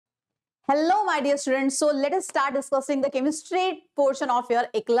Hello, my dear students. So let us start discussing the chemistry portion of your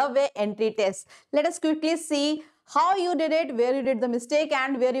Eklavya entry test. Let us quickly see how you did it, where you did the mistake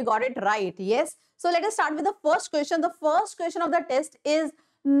and where you got it right. Yes. So let us start with the first question. The first question of the test is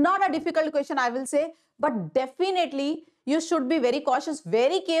not a difficult question, I will say, but definitely you should be very cautious,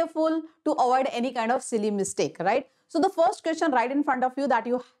 very careful to avoid any kind of silly mistake, right? So the first question right in front of you that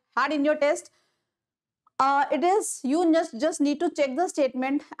you had in your test, it is you just need to check the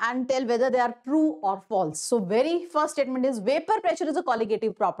statement and tell whether they are true or false. So very first statement is vapor pressure is a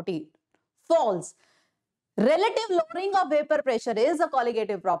colligative property. False. Relative lowering of vapor pressure is a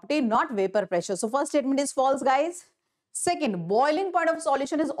colligative property, not vapor pressure. So first statement is false, guys. Second, boiling point of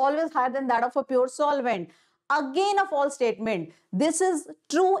solution is always higher than that of a pure solvent. Again a false statement. This is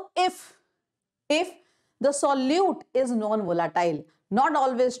true if the solute is non-volatile. Not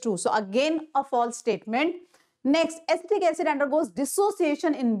always true. So again a false statement. Next, acetic acid undergoes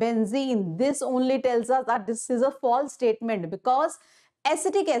dissociation in benzene. This only tells us that this is a false statement because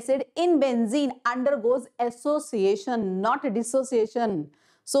acetic acid in benzene undergoes association, not dissociation.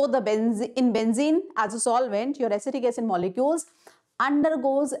 So the in benzene as a solvent, your acetic acid molecules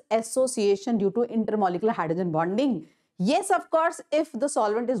undergoes association due to intermolecular hydrogen bonding. Yes, of course, if the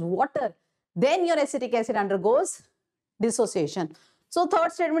solvent is water, then your acetic acid undergoes dissociation. So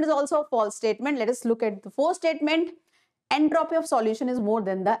third statement is also a false statement. Let us look at the fourth statement. Entropy of solution is more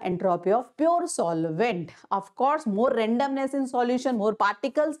than the entropy of pure solvent. Of course, more randomness in solution, more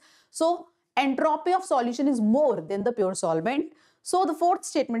particles. So entropy of solution is more than the pure solvent. So the fourth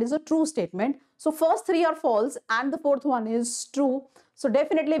statement is a true statement. So first three are false and the fourth one is true. So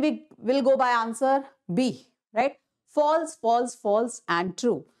definitely we will go by answer B, right? False, false, false and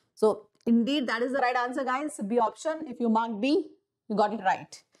true. So indeed that is the right answer, guys. B option. If you mark B, you got it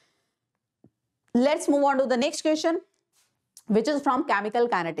right. Let's move on to the next question, which is from chemical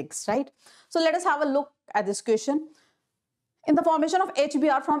kinetics, right? So let us have a look at this question. In the formation of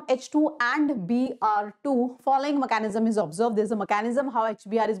HBr from H2 and Br2, following mechanism is observed. There is a mechanism how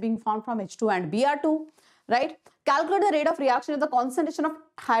HBr is being formed from H2 and Br2, right? Calculate the rate of reaction if the concentration of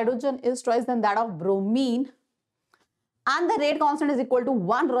hydrogen is twice than that of bromine and the rate constant is equal to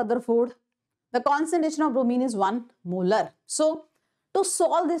 1 Rutherford. The concentration of bromine is 1 molar. So to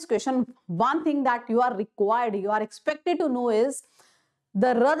solve this question, one thing that you are required, you are expected to know is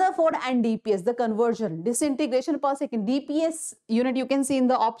the Rutherford and dps, the conversion, disintegration per second, dps unit you can see in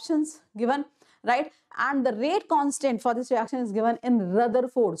the options given, right? And the rate constant for this reaction is given in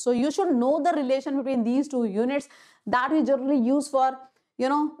Rutherford. So you should know the relation between these two units that we generally use for,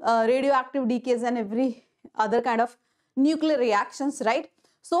 radioactive decays and every other kind of nuclear reactions, right?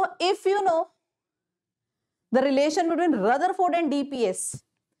 So if you know the relation between Rutherford and dps,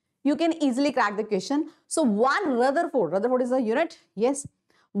 you can easily crack the question. So 1 Rutherford is a unit, yes,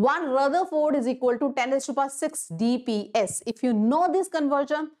 1 Rutherford is equal to 10 raised to power 6 dps. If you know this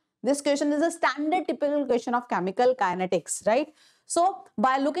conversion, this question is a standard typical question of chemical kinetics, right? So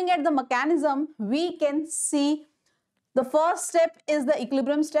by looking at the mechanism, we can see the first step is the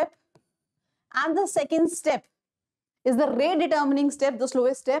equilibrium step and the second step is the rate determining step, the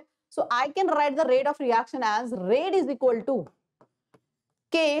slowest step. So I can write the rate of reaction as rate is equal to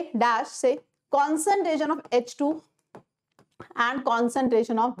K dash, say, concentration of H2 and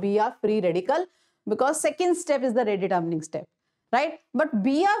concentration of Br free radical, because second step is the rate determining step, right? But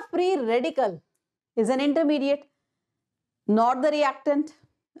Br free radical is an intermediate, not the reactant,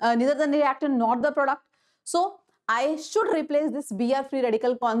 neither the reactant nor the product. So I should replace this Br free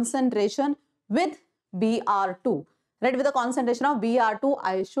radical concentration with Br2, right? With the concentration of Br2,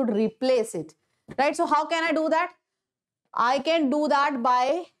 I should replace it, right? So how can I do that? I can do that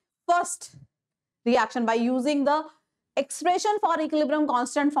by first reaction, by using the expression for equilibrium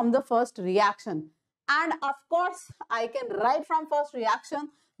constant from the first reaction. And of course, I can write from first reaction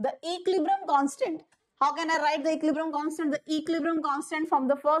the equilibrium constant. How can I write the equilibrium constant? The equilibrium constant from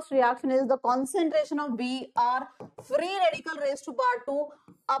the first reaction is the concentration of Br free radical raised to power 2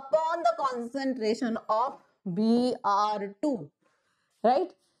 upon the concentration of Br2,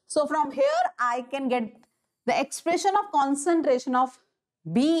 right? So from here, I can get the expression of concentration of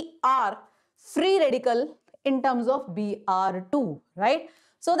Br free radical in terms of Br2, right?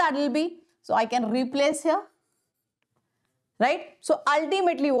 So that will be, so I can replace here, right? So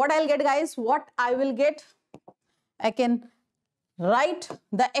ultimately what I'll get, guys, what I will get, I can write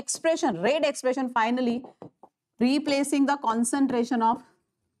the expression, rate expression finally, replacing the concentration of,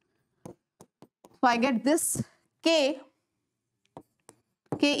 so I get this K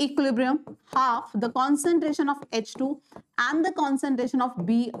equilibrium half the concentration of H2 and the concentration of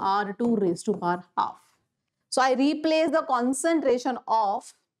Br2 raised to power half. So I replace the concentration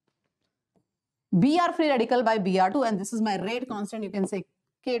of Br free radical by Br2, and this is my rate constant. You can say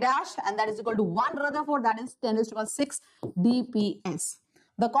K dash, and that is equal to 1, Rutherford, that is 10 to the power 6 dps.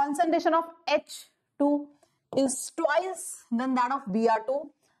 The concentration of H2 is twice than that of Br2.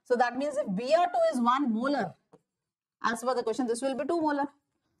 So that means if Br2 is 1 molar, as per the question, this will be 2 molar.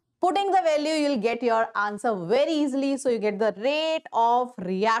 Putting the value, you'll get your answer very easily. So you get the rate of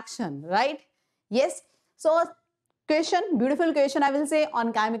reaction, right? Yes. So question, beautiful question, I will say,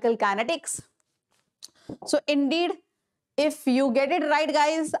 on chemical kinetics. So indeed, if you get it right,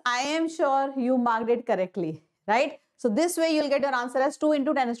 guys, I am sure you marked it correctly, right? So this way you'll get your answer as 2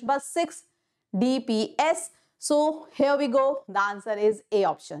 into 10 to the power 6 dps. So here we go. The answer is A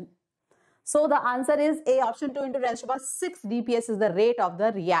option. So the answer is A option, 2 into 10 to the power 6 dps is the rate of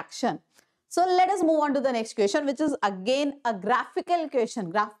the reaction. So let us move on to the next question, which is again a graphical question,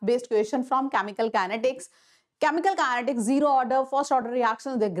 graph-based question from chemical kinetics. Chemical kinetics, zero order, first order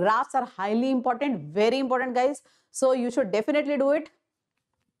reactions, the graphs are highly important, very important, guys. So you should definitely do it.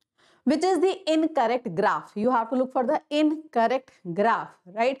 Which is the incorrect graph? You have to look for the incorrect graph,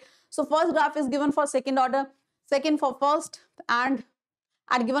 right? So first graph is given for second order, second for first, and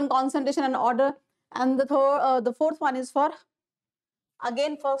at given concentration and order, and the fourth one is for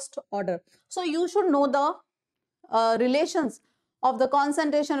again first order. So you should know the relations of the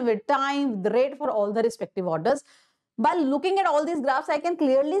concentration with time, the rate for all the respective orders. By looking at all these graphs, I can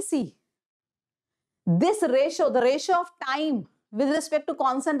clearly see this ratio, the ratio of time with respect to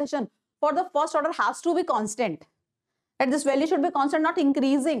concentration for the first order has to be constant. And this value should be constant, not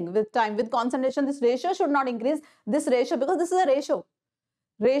increasing with time. With concentration, this ratio should not increase, this ratio, because this is a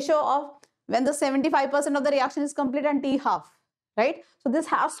ratio of when the 75% of the reaction is complete and T half, right? So this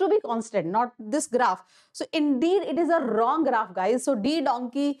has to be constant, not this graph. So indeed, it is a wrong graph, guys. So D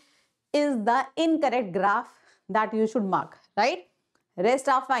donkey is the incorrect graph that you should mark, right? Rest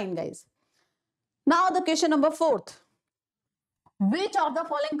are fine, guys. Now the question number 4th. Which of the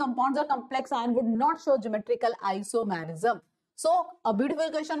following compounds or complex ion would not show geometrical isomerism? So a beautiful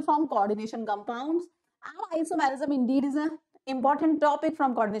question from coordination compounds. And isomerism indeed is an important topic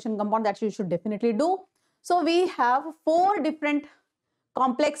from coordination compound that you should definitely do. So we have 4 different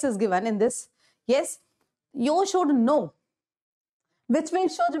complexes given in this. Yes, you should know which will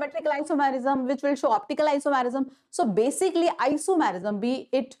show geometrical isomerism, which will show optical isomerism. So basically isomerism, be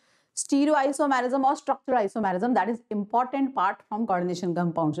it stereoisomerism or structural isomerism, that is important part from coordination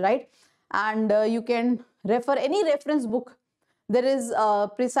compounds, right? And you can refer any reference book. There is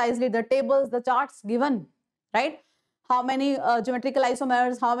precisely the tables, the charts given, right? How many geometrical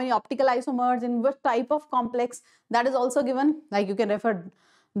isomers, how many optical isomers, in which type of complex, that is also given. Like you can refer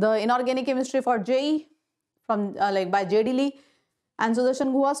the inorganic chemistry for JEE from like by J.D. Lee and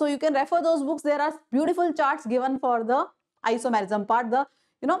Sudarshan Guha. So you can refer those books. There are beautiful charts given for the isomerism part, the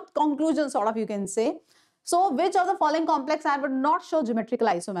conclusion sort of, you can say. So which of the following complex ion would not show geometrical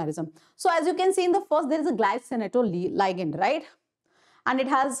isomerism? So as you can see in the first, there is a glycinato ligand, right? And it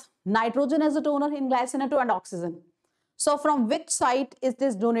has nitrogen as a donor in glycinato and oxygen. So from which site is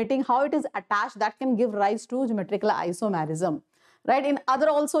this donating, how it is attached, that can give rise to geometrical isomerism, right? In other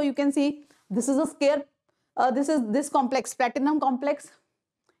also you can see this is a scare, this is this complex, platinum complex,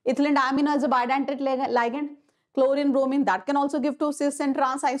 ethylene diamine as a bidentate ligand, chlorine bromine, that can also give to cis and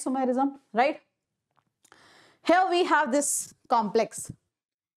trans isomerism, right? Here we have this complex.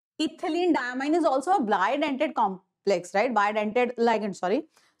 Ethylene diamine is also a bidentate complex, right? Bidentate ligand, sorry.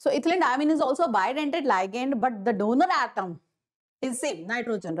 So ethylene diamine is also a bidentate ligand, but the donor atom is same,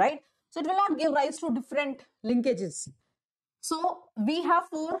 nitrogen, right? So it will not give rise to different linkages. So we have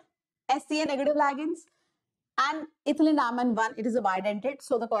 4 SCA negative ligands and ethylene diamine 1, it is a bidentate.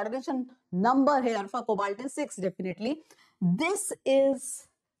 So the coordination number here for cobalt is 6, definitely. This is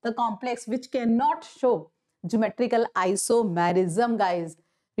the complex which cannot show geometrical isomerism, guys.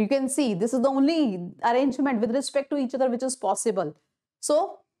 You can see this is the only arrangement with respect to each other which is possible.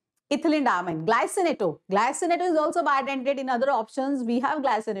 So ethylene diamine, glycinato is also bidentate. In other options we have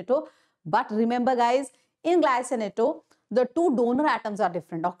glycinato, but remember guys, in glycinato the 2 donor atoms are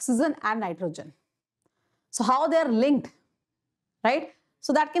different, oxygen and nitrogen. So how they are linked, right?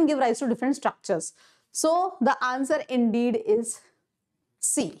 So that can give rise to different structures. So the answer indeed is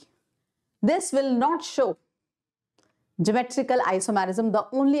C. This will not show geometrical isomerism. The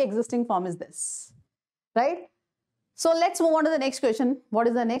only existing form is this, right? So let's move on to the next question. What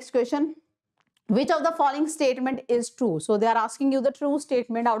is the next question? Which of the following statement is true? So they are asking you the true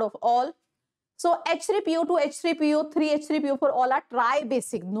statement out of all. So H3PO2, H3PO3, H3PO4 all are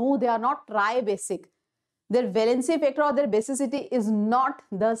tri-basic. No, they are not tri-basic. Their valency factor or their basicity is not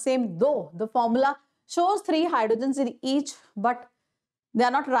the same, though the formula shows 3 hydrogens in each, but They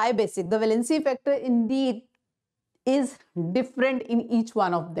are not tri-basic. The valency factor indeed is different in each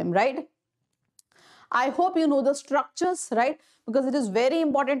one of them, right? I hope you know the structures, right? Because it is very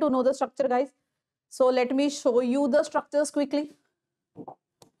important to know the structure, guys. So let me show you the structures quickly.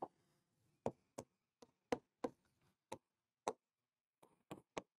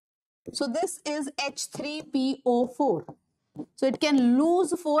 So this is H3PO4. So it can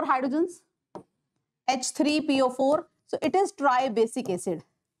lose 4 hydrogens, H3PO4. So it is tri-basic acid,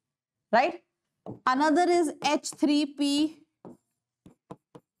 right? Another is H3PO3.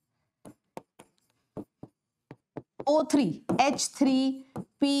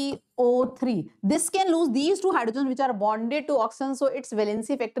 H3PO3. This can lose these 2 hydrogens which are bonded to oxygen. So its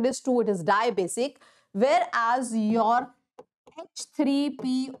valency factor is 2. It is dibasic. Whereas your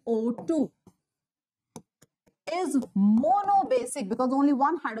H3PO2 is monobasic because only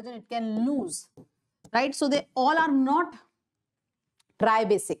 1 hydrogen it can lose, right? So they all are not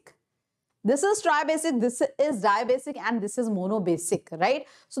tribasic. This is tribasic, this is dibasic, and this is monobasic, right?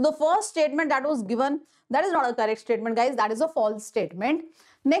 So the first statement that was given, that is not a correct statement, guys. That is a false statement.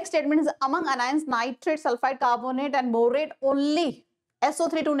 Next statement is among anions, nitrate, sulfide, carbonate, and borate, only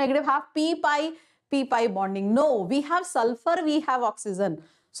SO3 2 negative have p-pi bonding. No, we have sulfur, we have oxygen.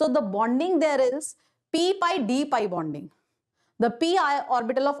 So the bonding there is p-pi d-pi bonding. The p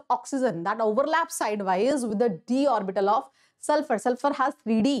orbital of oxygen that overlaps sidewise with the d orbital of sulfur. Sulfur has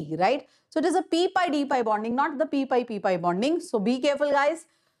 3d, right? So it is a p-pi d-pi bonding, not the p-pi bonding. So be careful, guys.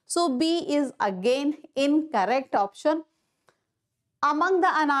 So B is again incorrect option. Among the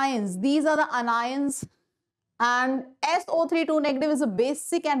anions, these are the anions, and SO3 2 negative is a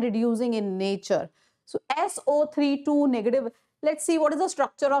basic and reducing in nature. So SO3 2 negative, let's see what is the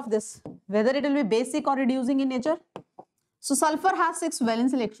structure of this, whether it will be basic or reducing in nature. So sulfur has 6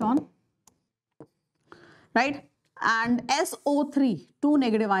 valence electron, right? And SO3 2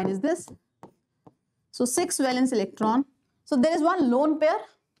 negative ion is this. So 6 valence electron. So there is one lone pair,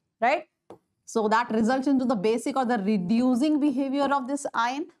 right? So that results into the basic or the reducing behavior of this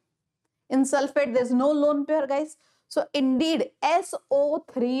ion. In sulfate, there is no lone pair, guys. So indeed,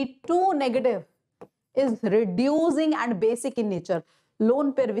 SO3 2 negative is reducing and basic in nature.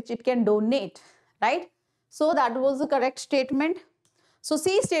 Lone pair which it can donate, right? So that was the correct statement. So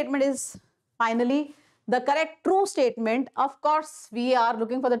C statement is finally the correct true statement. Of course, we are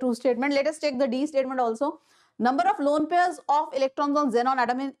looking for the true statement. Let us take the D statement also. Number of lone pairs of electrons on xenon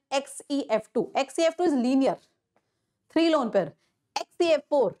atom in XeF2. XeF2 is linear. 3 lone pair.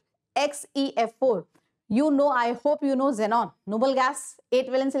 XeF4. XeF4. You know, I hope you know xenon. Noble gas, 8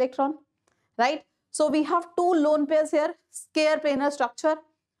 valence electron, right? So we have 2 lone pairs here, square planar structure.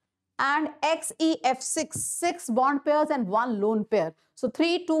 And XeF6, 6 bond pairs and 1 lone pair. So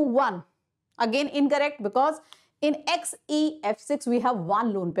 3, 2, 1. Again incorrect because in XeF6 we have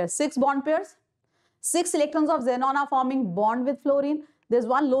 1 lone pair, 6 bond pairs. 6 electrons of xenon are forming bond with fluorine. There's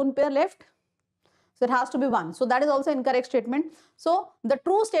 1 lone pair left. So it has to be 1. So that is also incorrect statement. So the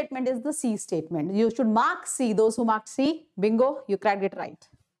true statement is the C statement. You should mark C. Those who marked C, bingo, you cracked it right.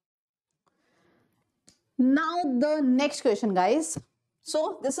 Now the next question, guys.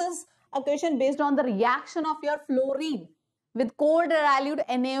 So this is a question based on the reaction of your fluorine with cold dilute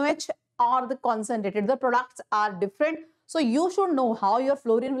NaOH or the concentrated. The products are different. So you should know how your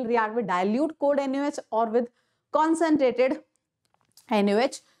fluorine will react with dilute cold NaOH or with concentrated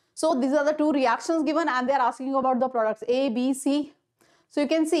NaOH. So these are the 2 reactions given and they are asking about the products A, B, C. So you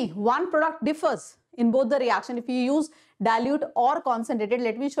can see one product differs in both the reaction if you use dilute or concentrated.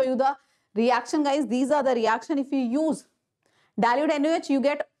 Let me show you the reaction, guys. These are the reaction. If you use dilute NaOH, you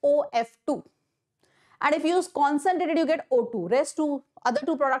get OF2. And if you use concentrated, you get O2. Rest 2 other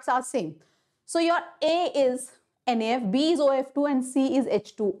 2 products are same. So your A is NaF, B is OF2 and C is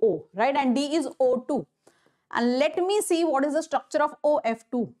H2O, right? And D is O2. And let me see what is the structure of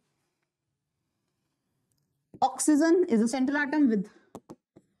OF2. Oxygen is a central atom with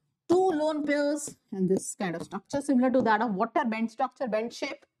 2 lone pairs and this kind of structure similar to that of water, bend structure, bend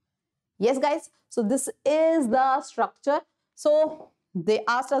shape. Yes, guys. So this is the structure. So they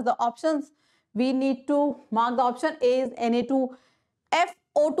asked us the options. We need to mark the option. A is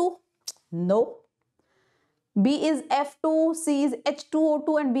Na2FO2. No. B is F2, C is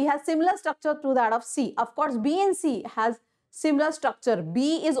H2O2 and B has similar structure to that of C. Of course, B and C has similar structure.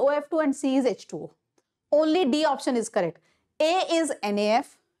 B is OF2 and C is H2O. Only D option is correct. A is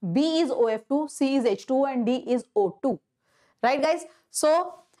NaF, B is OF2, C is H2O and D is O2. Right, guys?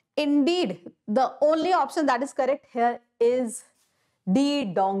 So indeed, the only option that is correct here is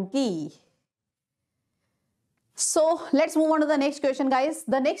D, donkey. So let's move on to the next question, guys.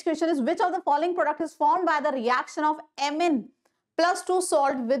 The next question is, which of the following product is formed by the reaction of amine plus 2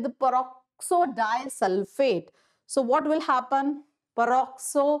 salt with peroxodisulfate. So what will happen?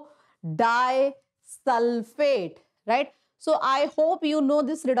 Peroxodisulfate, right? So I hope you know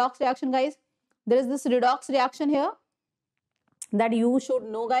this redox reaction, guys. There is this redox reaction here that you should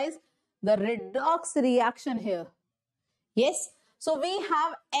know, guys. The redox reaction here. Yes. So we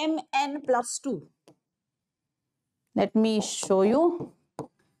have Mn plus 2. Let me show you.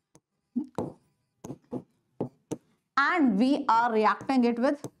 And we are reacting it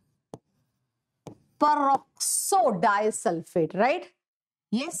with peroxodisulfate, right?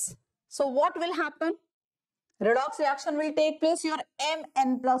 Yes. So what will happen? Redox reaction will take place. Your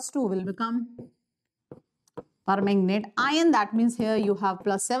Mn plus 2 will become permanganate ion. That means here you have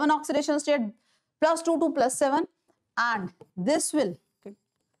plus 7 oxidation state, plus 2 to plus 7, and this will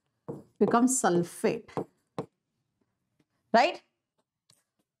become sulfate, right?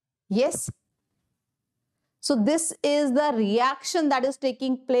 Yes. So this is the reaction that is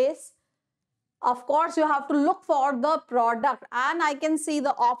taking place. Of course, you have to look for the product, and I can see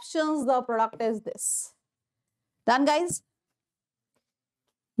the options. The product is this. Done, guys?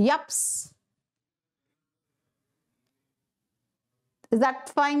 Yups. Is that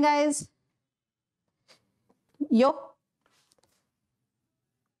fine, guys? Yo.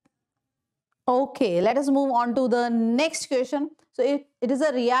 Okay, let us move on to the next question. So if it is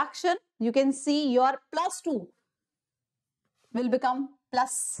a reaction, you can see your plus 2 will become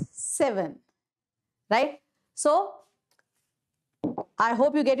plus 7, right? So I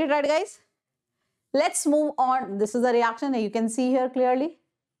hope you get it right, guys. Let's move on. This is the reaction you can see here clearly.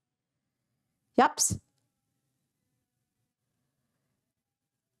 Yups.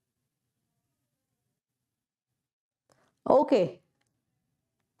 Okay.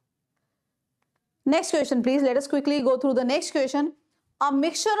 Next question, please. Let us quickly go through the next question. A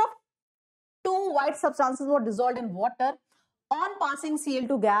mixture of two white substances were dissolved in water. On passing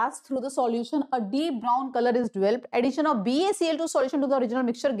Cl2 gas through the solution, a deep brown color is developed. Addition of BaCl2 solution to the original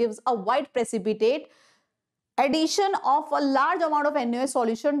mixture gives a white precipitate. Addition of a large amount of NaOH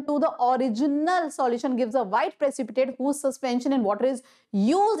solution to the original solution gives a white precipitate whose suspension in water is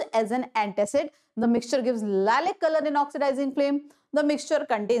used as an antacid. The mixture gives lilac color in oxidizing flame. The mixture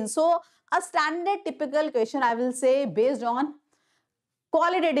contains. So a standard typical question, I will say, based on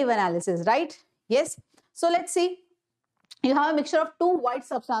qualitative analysis, right? Yes. So let's see. You have a mixture of two white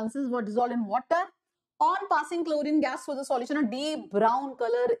substances were dissolved in water. On passing chlorine gas through the solution, a deep brown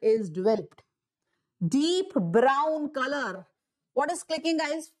color is developed. Deep brown color. What is clicking,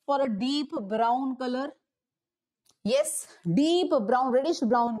 guys, for a deep brown color? Yes, deep brown, reddish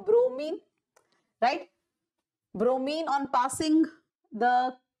brown, bromine, right? Bromine on passing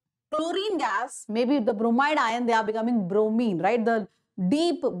the chlorine gas, maybe the bromide ion, they are becoming bromine, right? The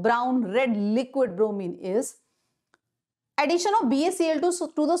deep brown red liquid bromine is. Addition of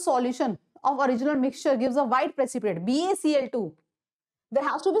BaCl2 to the solution of original mixture gives a white precipitate. BaCl2. There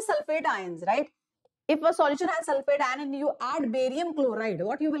has to be sulfate ions, right? If a solution has sulfate ion and you add barium chloride,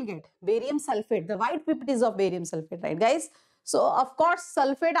 what you will get? Barium sulfate. The white pipette of barium sulfate, right, guys? So, of course,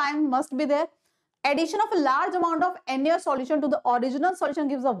 sulfate ion must be there. Addition of a large amount of NaOH solution to the original solution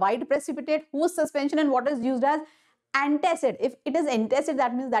gives a white precipitate whose suspension in water is used as antacid. If it is antacid,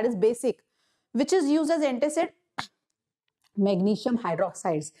 that means that is basic. Which is used as antacid? Magnesium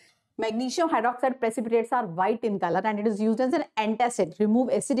hydroxides. Magnesium hydroxide precipitates are white in color and it is used as an antacid. Remove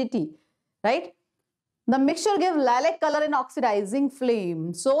acidity, right? The mixture gives lilac color in oxidizing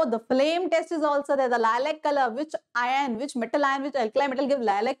flame. So the flame test is also there. The lilac color, which ion, which metal ion, which alkali metal give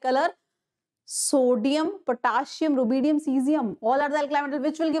lilac color? Sodium, potassium, rubidium, cesium. All are the alkali metal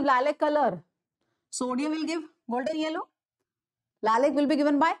which will give lilac color. Sodium will give golden yellow. Lilac will be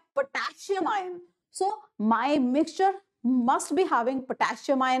given by potassium ion. So my mixture must be having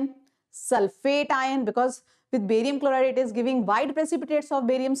potassium ion, sulfate ion, because with barium chloride it is giving white precipitates of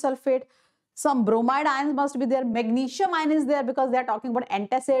barium sulfate. Some bromide ions must be there. Magnesium ion is there because they are talking about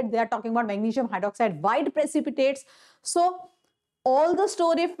antacid. They are talking about magnesium hydroxide, white precipitates. So all the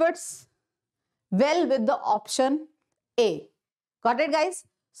story fits well with the option A. Got it, guys?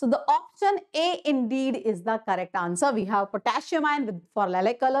 So the option A indeed is the correct answer. We have potassium ion for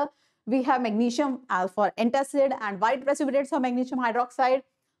lilac color. We have magnesium for antacid and white precipitates of magnesium hydroxide.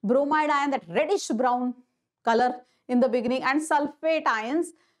 Bromide ion, that reddish brown color in the beginning, and sulfate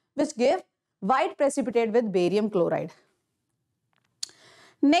ions which give white precipitate with barium chloride.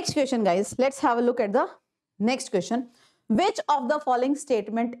 Next question, guys. Let's have a look at the next question. Which of the following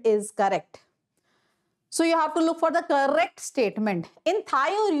statement is correct? So you have to look for the correct statement. In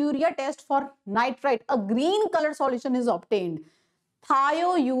thiourea test for nitrite, a green colored solution is obtained.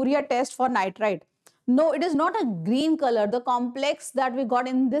 Thiourea test for nitrite. No, it is not a green color. The complex that we got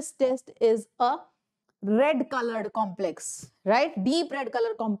in this test is a red colored complex, right? Deep red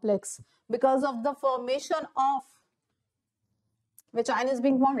color complex because of the formation of which ion is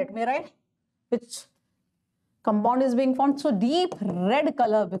being formed. Let me write which compound is being formed. So deep red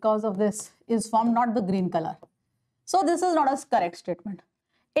color because of this is formed, not the green color. So this is not a correct statement.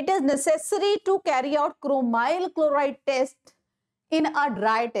 It is necessary to carry out chromyl chloride test in a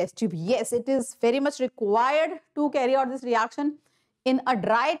dry test tube. Yes, it is very much required to carry out this reaction in a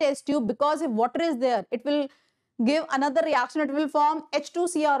dry test tube, because if water is there, it will give another reaction. It will form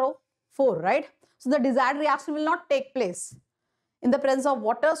H2CrO4, right? So the desired reaction will not take place in the presence of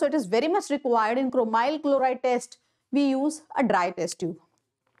water. So it is very much required in chromyl chloride test, we use a dry test tube.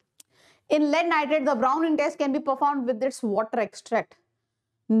 In lead nitrate, the brown ring test can be performed with its water extract.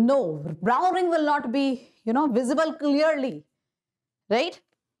 No, brown ring will not be, visible clearly, right?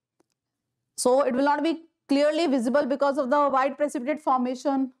 So it will not be clearly visible because of the white precipitate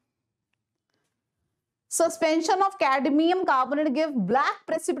formation. Suspension of cadmium carbonate give black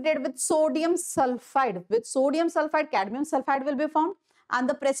precipitate with sodium sulfide. With sodium sulfide, cadmium sulfide will be formed, and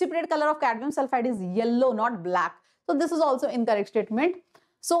the precipitate color of cadmium sulfide is yellow, not black. So this is also incorrect statement.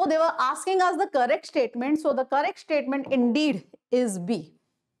 So they were asking us the correct statement. So the correct statement indeed is B.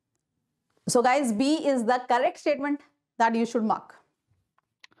 So guys, B is the correct statement that you should mark.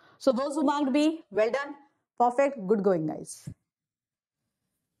 So those who marked B, well done. Perfect. Good going, guys.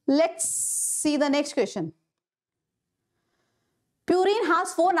 Let's see the next question. Purine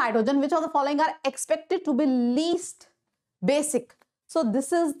has 4 nitrogen. Which of the following are expected to be least basic? So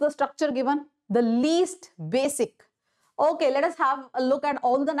this is the structure given, the least basic. Okay, let us have a look at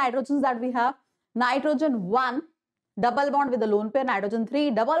all the nitrogens that we have. Nitrogen 1, double bond with a lone pair. Nitrogen 3,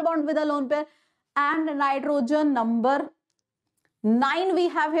 double bond with a lone pair. And nitrogen number 9 we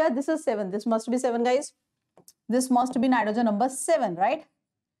have here. This is 7. This must be 7, guys. This must be nitrogen number 7, right?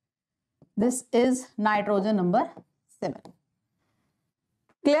 This is nitrogen number 7.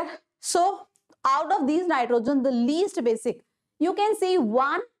 Clear? So out of these nitrogen, the least basic, you can see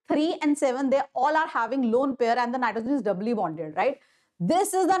 1, 3 and 7, they all are having lone pair and the nitrogen is doubly bonded, right?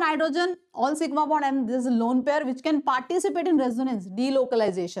 This is the nitrogen, all sigma bond, and this is lone pair which can participate in resonance,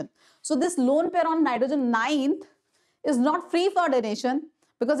 delocalization. So this lone pair on nitrogen 9 is not free for donation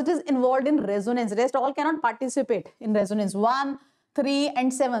because it is involved in resonance. Rest all cannot participate in resonance. 1, 3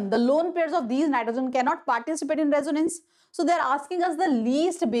 and 7. The lone pairs of these nitrogen cannot participate in resonance. So they are asking us the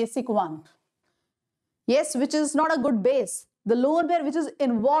least basic one. Yes, which is not a good base. The lone pair which is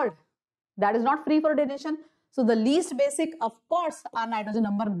involved, that is not free for donation. So the least basic, of course, our nitrogen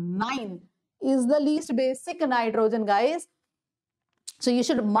number 9 is the least basic nitrogen, guys. So you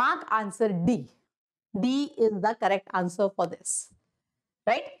should mark answer D. D is the correct answer for this,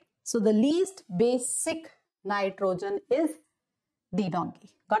 right? So the least basic nitrogen is D donkey.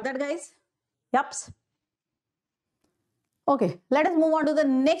 Got that, guys? Yups. Okay, let us move on to the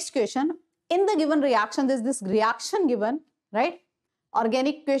next question. In the given reaction, there is this reaction given, right?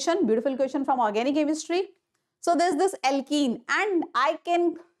 Organic question, beautiful question from organic chemistry. So there is this alkene, and I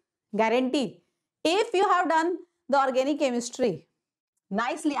can guarantee if you have done the organic chemistry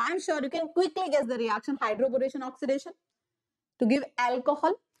nicely, I am sure you can quickly guess the reaction hydroboration oxidation to give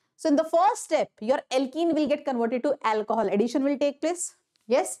alcohol. So in the first step, your alkene will get converted to alcohol. Addition will take place.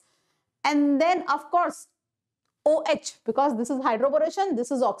 Yes. And then of course, OH, because this is hydroboration,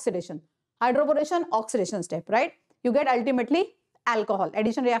 this is oxidation. Hydroboration, oxidation step, right? You get ultimately alcohol.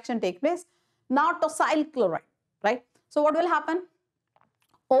 Addition reaction take place. Now tosyl chloride, right? So what will happen?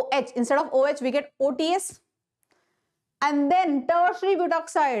 OH, instead of OH, we get OTS. And then tertiary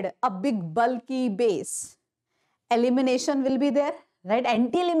butoxide, a big bulky base. Elimination will be there, right?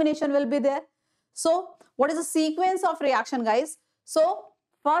 Anti-elimination will be there. So what is the sequence of reaction, guys? So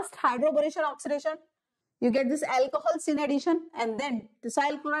first hydroboration oxidation, you get this alcohol in addition, and then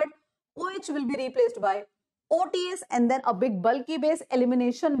tosyl chloride, OH will be replaced by OTS, and then a big bulky base.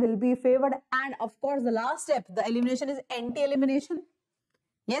 Elimination will be favored, and of course the last step, the elimination is anti-elimination.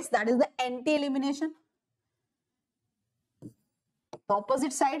 Yes, that is the anti-elimination. The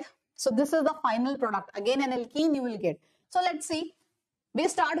opposite side. So this is the final product. Again an alkene you will get. So let's see. We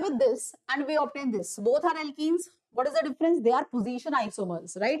start with this and we obtain this. Both are alkenes. What is the difference? They are position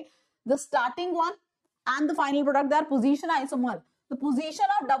isomers, right? The starting one and the final product, they are position isomer. The position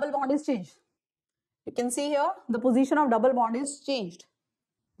of double bond is changed. You can see here the position of double bond is changed.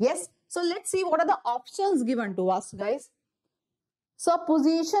 Yes. So let's see what are the options given to us, guys. So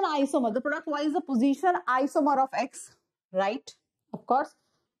position isomer, the product Y is the position isomer of X, right? Of course,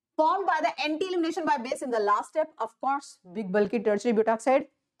 formed by the anti-elimination by base in the last step, of course, big bulky tertiary butoxide.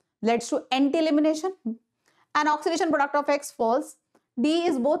 leads to anti-elimination. And oxidation product of X false. D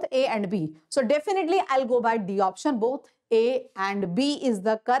is both A and B. So definitely I'll go by D option. Both A and B is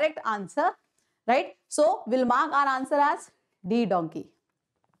the correct answer, right? So we'll mark our answer as D donkey.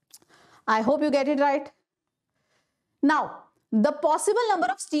 I hope you get it right. Now, the possible number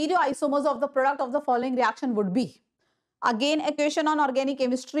of stereoisomers of the product of the following reaction would be. Again, equation on organic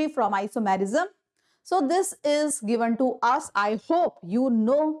chemistry from isomerism. So this is given to us. I hope you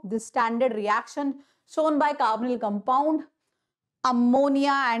know this standard reaction shown by carbonyl compound,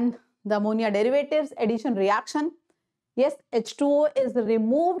 ammonia and the ammonia derivatives, addition reaction. Yes, H2O is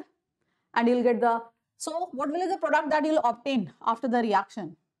removed and you'll get the, so what will be the product that you'll obtain after the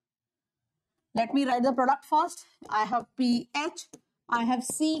reaction? Let me write the product first. I have PH, I have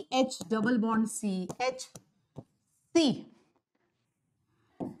CH double bond CH, C,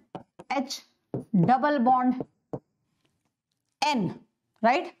 H double bond N,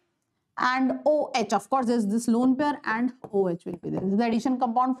 right? And OH, of course, there's this lone pair and OH will be there. This is the addition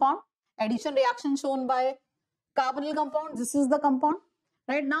compound form. Addition reaction shown by carbonyl compound. This is the compound.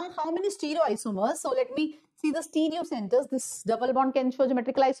 Right now, how many stereoisomers? So let me see the stereo centers. This double bond can show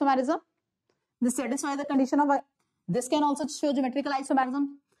geometrical isomerism. This satisfies the condition of this can also show geometrical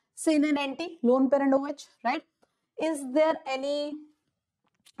isomerism. Syn and anti, lone pair and OH, right? Is there any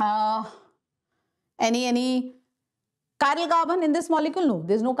chiral carbon in this molecule? No,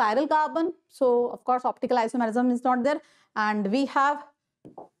 there's no chiral carbon. So of course optical isomerism is not there. And we have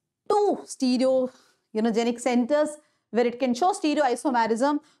two stereogenic centers where it can show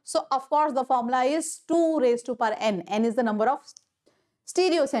stereoisomerism. So of course the formula is 2 raised to power n. N is the number of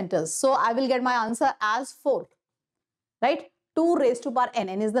stereo centers. So I will get my answer as 4. Right? 2 raised to power n.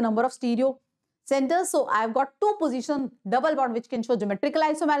 N is the number of stereo centers. So I've got 2 position double bond which can show geometrical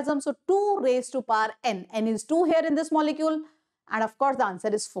isomerism. So 2 raised to power n. N is 2 here in this molecule. And of course the answer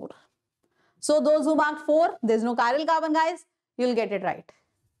is 4. So those who marked 4, there's no chiral carbon, guys. You'll get it right.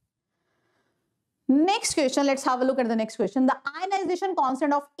 Next question, let's have a look at the next question. The ionization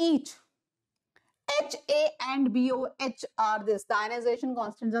constant of each HA and BOH are this. The ionization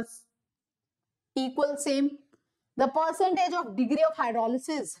constants are equal, same. The percentage of degree of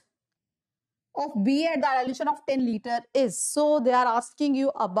hydrolysis of BA at the dilution of 10 liter is. So they are asking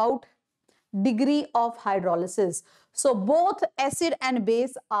you about degree of hydrolysis. So both acid and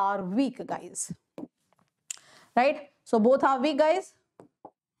base are weak, guys. Right? So both are weak, guys.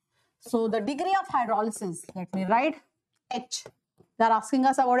 So the degree of hydrolysis, let me write H. They are asking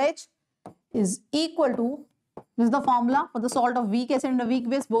us about H is equal to, this is the formula for the salt of weak acid and the weak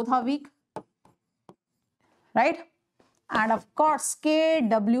base, both are weak. Right? And of course,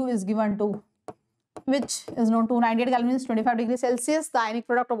 Kw is given to, which is known to 98 Kelvin is 25 degrees Celsius. The ionic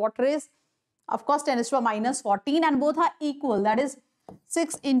product of water is, of course, 10 raised to minus 14 and both are equal. That is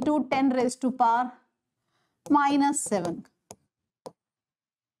 6 into 10 raised to power minus 7.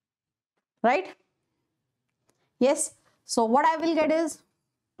 Right? Yes. So what I will get is,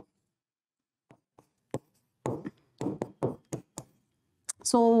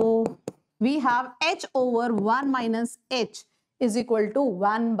 so we have H over 1 minus H is equal to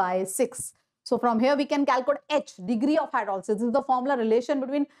 1 by 6. So from here we can calculate H, degree of hydrolysis. This is the formula relation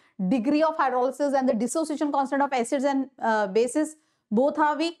between degree of hydrolysis and the dissociation constant of acids and bases. Both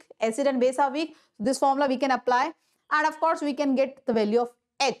are weak, acid and base are weak. This formula we can apply and of course we can get the value of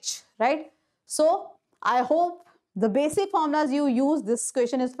H, right? So I hope the basic formulas you use, this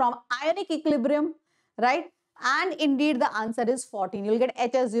question is from ionic equilibrium, right? And indeed the answer is 14. You'll get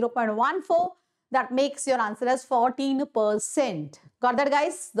H as 0.14. That makes your answer as 14%. Got that,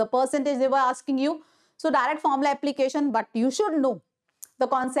 guys? The percentage they were asking you. So direct formula application, but you should know the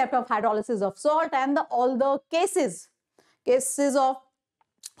concept of hydrolysis of salt and all the cases of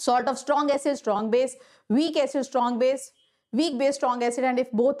salt of strong acid, strong base, weak acid, strong base, weak base, strong acid, and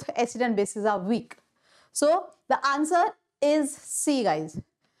if both acid and bases are weak. So the answer is C, guys.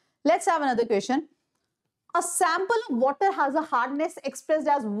 Let's have another question. A sample of water has a hardness expressed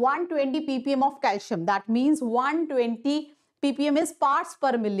as 120 ppm of calcium. That means 120 ppm is parts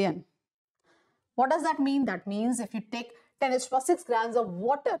per million. What does that mean? That means if you take 10 raised to 6 grams of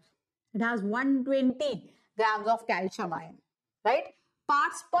water, it has 120 grams of calcium ion, right?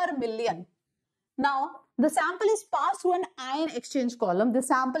 Parts per million. Now, the sample is passed through an ion exchange column. The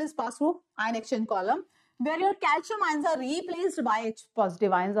sample is passed through ion exchange column where your calcium ions are replaced by H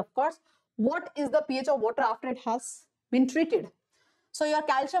positive ions, of course. What is the pH of water after it has been treated? So your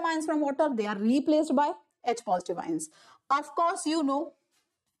calcium ions from water, they are replaced by H positive ions. Of course, you know,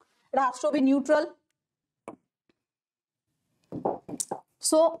 it has to be neutral.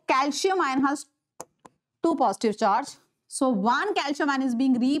 So calcium ion has 2 positive charge. So one calcium ion is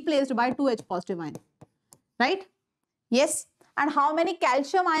being replaced by 2 H positive ion, right? Yes. And how many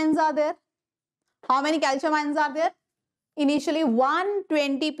calcium ions are there? How many calcium ions are there? Initially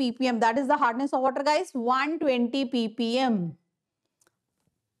 120 ppm. That is the hardness of water, guys. 120 ppm.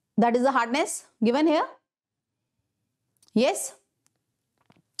 That is the hardness given here. Yes.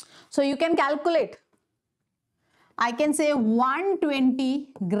 So you can calculate. I can say 120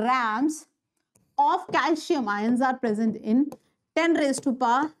 grams of calcium ions are present in 10 raised to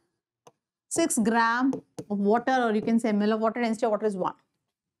power 6 gram of water, or you can say ml of water. Density of water is 1.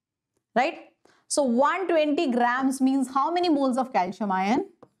 Right? So 120 grams means how many moles of calcium ion?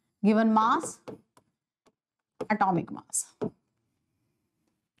 Given mass, atomic mass.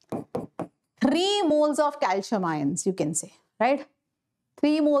 3 moles of calcium ions, you can say, right?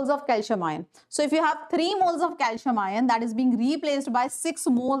 3 moles of calcium ion. So if you have 3 moles of calcium ion, that is being replaced by 6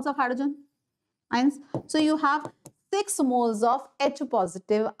 moles of hydrogen ions. So you have 6 moles of H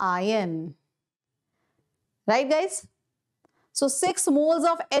positive ion. Right, guys? So 6 moles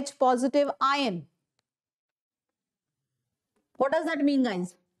of H positive ion. What does that mean,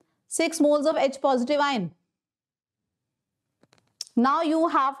 guys? 6 moles of H positive ion. Now you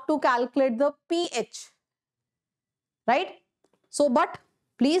have to calculate the pH. Right? So, but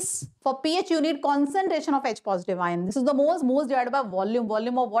please, for pH, you need concentration of H positive ion. This is the moles divided by volume.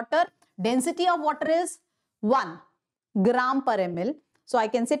 Volume of water. Density of water is 1 gram per ml. So, I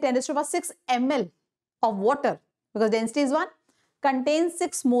can say 10 raised to the power 6 ml of water, because density is 1, contains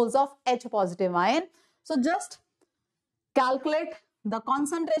 6 moles of H positive ion. So, just calculate the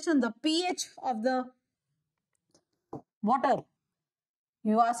concentration, the pH of the water.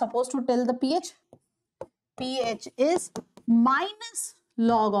 You are supposed to tell the pH. pH is minus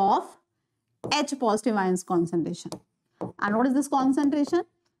log of H positive ions concentration. And what is this concentration?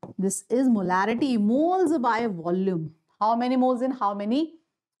 This is molarity, moles by volume. How many moles in how many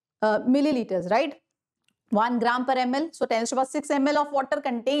milliliters, right? 1 gram per ml. So 10 raised to the power 6 ml of water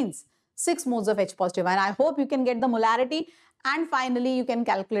contains 6 moles of H positive ion. I hope you can get the molarity, and finally you can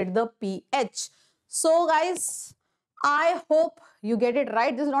calculate the pH. So guys, I hope you get it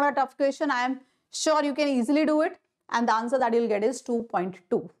right. This is not a tough question. I am sure you can easily do it, and the answer that you'll get is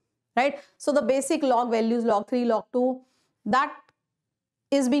 2.2, right? So the basic log values, log 3, log 2, that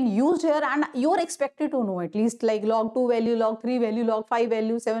is being used here, and you're expected to know at least like log 2 value, log 3 value, log 5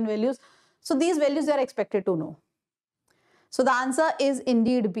 value, 7 values. So these values you are expected to know. So the answer is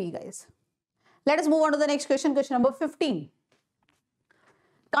indeed B, guys. Let us move on to the next question, question number 15.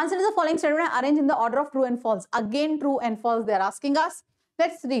 Consider the following statement and arrange in the order of true and false. Again, true and false they are asking us.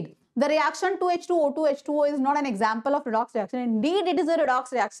 Let's read. The reaction 2H2O2 H2O is not an example of redox reaction. Indeed, it is a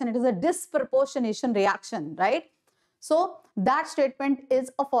redox reaction. It is a disproportionation reaction, right? So that statement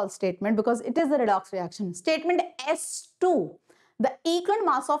is a false statement because it is a redox reaction. Statement S2. The equivalent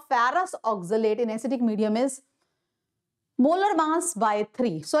mass of ferrous oxalate in acidic medium is molar mass by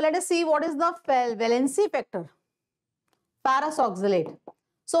 3. So let us see what is the valency factor. Ferrous oxalate.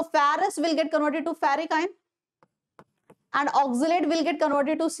 So ferrous will get converted to ferric ion and oxalate will get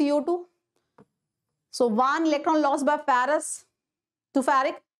converted to CO2. So 1 electron lost by ferrous to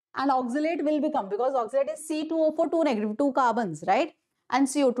ferric, and oxalate will become, because oxalate is C2O4 2 negative, 2 carbons, right? And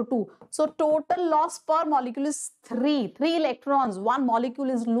CO2 2. So total loss per molecule is 3 electrons. 1 molecule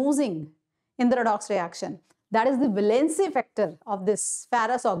is losing in the redox reaction. That is the valency factor of this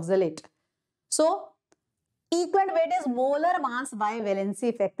ferrous oxalate. So equivalent weight is molar mass by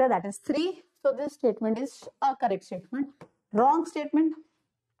valency factor, that is 3. So this statement is a correct statement. Wrong statement.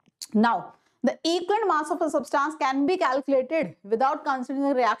 Now, the equivalent mass of a substance can be calculated without considering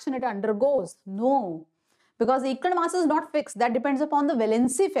the reaction it undergoes. No, because the equivalent mass is not fixed. That depends upon the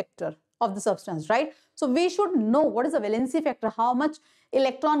valency factor of the substance, right? So we should know what is the valency factor, how much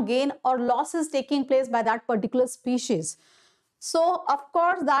electron gain or loss is taking place by that particular species. So of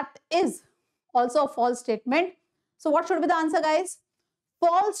course that is also a false statement. So what should be the answer, guys?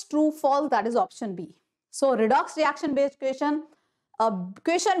 False, true, false, that is option B. So redox reaction based question, a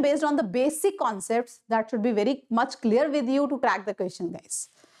question based on the basic concepts, that should be very much clear with you to crack the question, guys.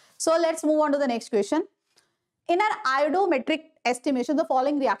 So let's move on to the next question. In an iodometric estimation, the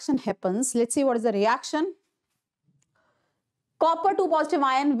following reaction happens. Let's see what is the reaction. Copper 2 positive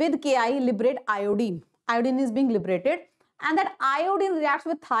ion with Ki liberate iodine. Iodine is being liberated, and that iodine reacts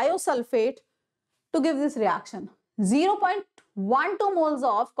with thiosulfate to give this reaction. 0.12 moles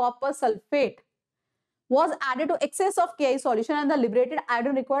of copper sulfate was added to excess of Ki solution, and the liberated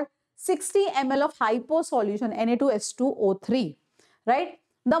iodine required 60 ml of hypo solution Na2H2O3, right?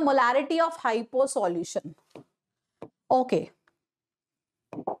 The molarity of hypo solution. Okay.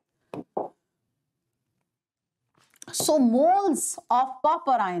 So moles of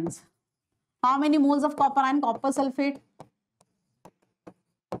copper ions. How many moles of copper ion? Copper sulfate,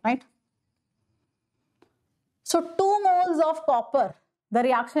 right? So 2 moles of copper. The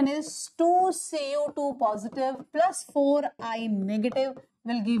reaction is 2Cu2 positive plus 4I negative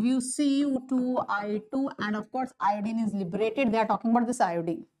will give you Cu2I2, and of course iodine is liberated. They are talking about this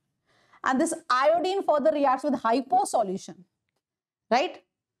iodine. And this iodine further reacts with hypo solution, right?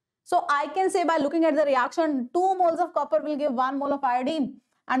 So I can say by looking at the reaction, 2 moles of copper will give 1 mole of iodine,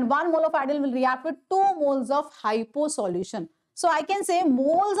 and 1 mole of iodine will react with 2 moles of hypo solution. So I can say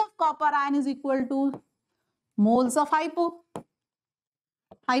moles of copper ion is equal to moles of hypo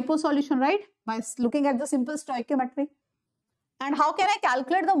solution, right? By looking at the simple stoichiometry. And how can I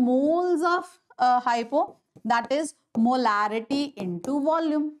calculate the moles of hypo? That is molarity into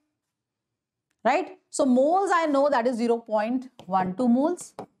volume, right? So moles I know that is 0.12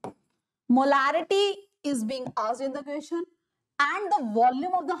 moles. Molarity is being asked in the question, and the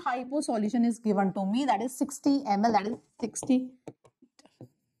volume of the hypo solution is given to me, that is 60 ml, that is 60.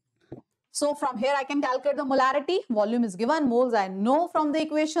 So from here I can calculate the molarity. Volume is given, moles I know from the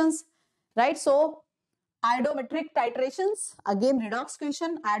equations, right? So iodometric titrations, again redox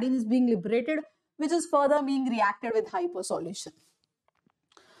question, iodine is being liberated, which is further being reacted with hypo solution.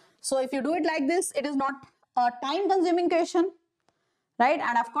 So if you do it like this, it is not a time consuming question, right?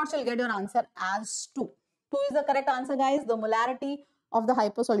 And of course you'll get your answer as 2. 2 is the correct answer, guys. The molarity of the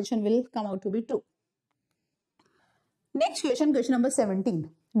hypo solution will come out to be 2. Next question, question number 17.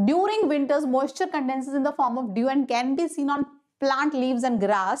 During winters, moisture condenses in the form of dew and can be seen on plant leaves and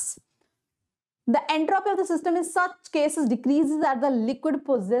grass. The entropy of the system in such cases decreases as the liquid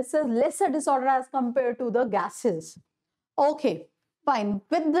possesses lesser disorder as compared to the gases. Okay, fine.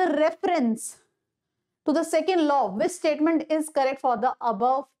 With the reference to the second law, which statement is correct for the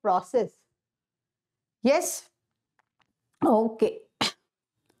above process? Yes? Okay.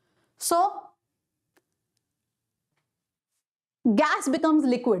 So, gas becomes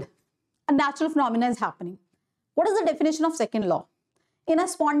liquid. A natural phenomenon is happening. What is the definition of second law? In a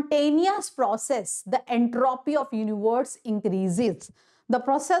spontaneous process, the entropy of universe increases. The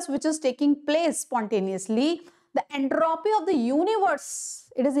process which is taking place spontaneously, the entropy of the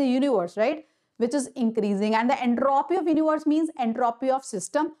universe, it is a universe, right, which is increasing, and the entropy of universe means entropy of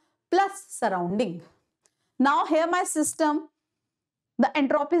system plus surrounding. Now here my system, the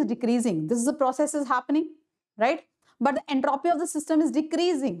entropy is decreasing. This is the process is happening, right? But the entropy of the system is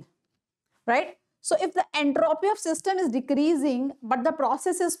decreasing, right? So if the entropy of system is decreasing, but the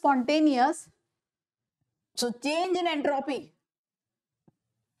process is spontaneous, so change in entropy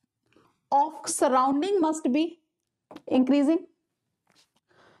of surrounding must be increasing.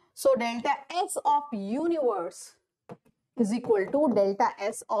 So delta S of universe is equal to delta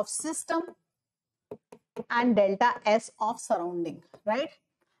S of system and delta S of surrounding, right?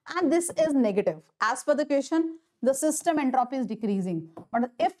 And this is negative. As per the question, the system entropy is decreasing.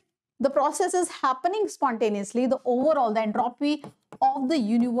 But if the process is happening spontaneously, the overall, the entropy of the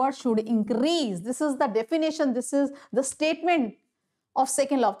universe should increase. This is the definition. This is the statement of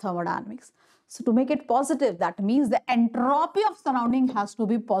second law of thermodynamics. So to make it positive, that means the entropy of surrounding has to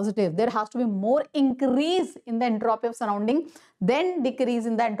be positive. There has to be more increase in the entropy of surrounding than decrease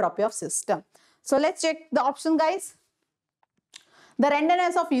in the entropy of system. So let's check the option, guys. The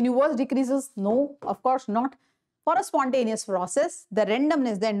randomness of universe decreases. No, of course not. For a spontaneous process, the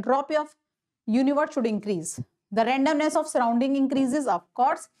randomness, the entropy of universe should increase. The randomness of surrounding increases, of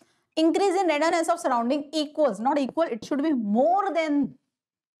course. Increase in randomness of surrounding equals, not equal, it should be more than,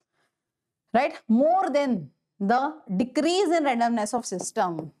 right? More than the decrease in randomness of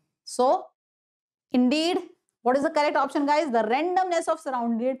system. So, indeed, what is the correct option, guys? The randomness of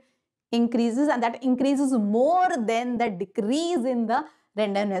surrounded increases, and that increases more than the decrease in the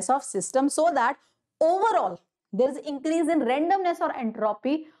randomness of system, so that overall there is increase in randomness or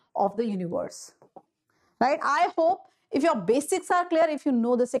entropy of the universe, right? I hope if your basics are clear, if you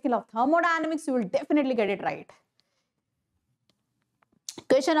know the second law of thermodynamics, you will definitely get it right.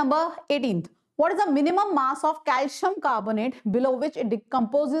 Question number 18. What is the minimum mass of calcium carbonate below which it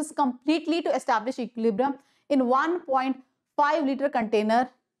decomposes completely to establish equilibrium in 1.5 liter container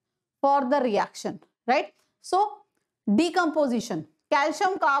for the reaction, right? So, decomposition.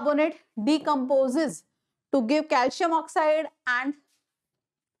 Calcium carbonate decomposes to give calcium oxide and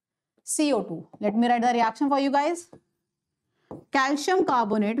CO2. Let me write the reaction for you guys. Calcium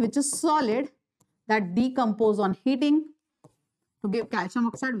carbonate, which is solid, that decompose on heating to give calcium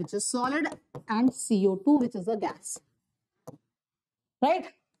oxide, which is solid, and CO2, which is a gas. Right?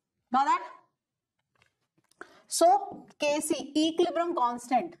 Got that? So, Kc, equilibrium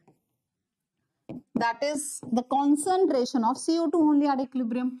constant. that is the concentration of CO2 only at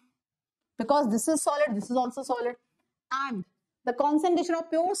equilibrium. Because this is solid, this is also solid. And the concentration of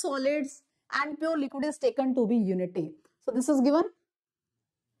pure solids and pure liquid is taken to be unity. So this is given.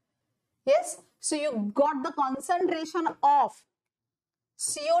 Yes. So you got the concentration of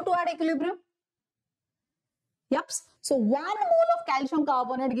CO2 at equilibrium. Yep. So 1 mole of calcium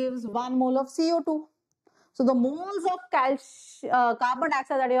carbonate gives 1 mole of CO2. So the moles of carbon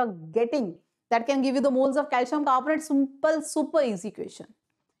dioxide that you are getting, that can give you the moles of calcium carbonate, simple, super easy equation.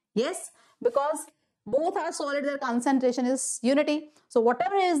 Yes, because both are solid, their concentration is unity. So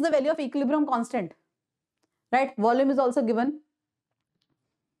whatever is the value of equilibrium constant, right? Volume is also given.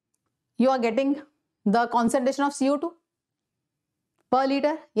 You are getting the concentration of CO2 per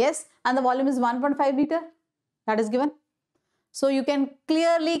liter. Yes, and the volume is 1.5 liter. That is given. So you can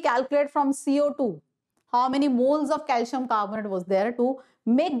clearly calculate from CO2 how many moles of calcium carbonate was there to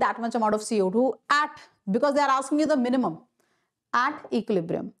make that much amount of CO2 at, because they are asking you the minimum at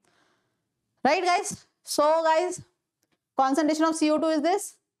equilibrium. Right guys? So guys, concentration of CO2 is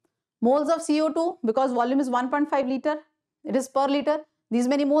this. Moles of CO2, because volume is 1.5 liter, it is per liter, these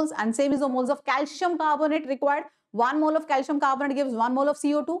many moles, and same is the moles of calcium carbonate required. 1 mole of calcium carbonate gives 1 mole of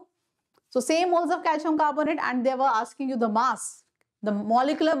CO2. So same moles of calcium carbonate, and they were asking you the mass. The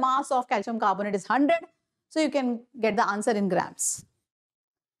molecular mass of calcium carbonate is 100. So you can get the answer in grams.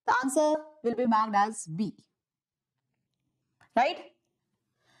 The answer will be marked as B. Right?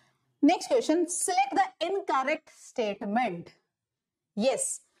 Next question, select the incorrect statement.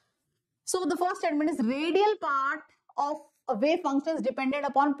 Yes. So the first statement is radial part of a wave function is dependent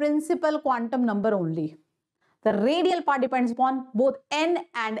upon principal quantum number only. The radial part depends upon both n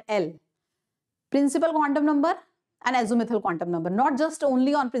and l. Principal quantum number and azimuthal quantum number, not just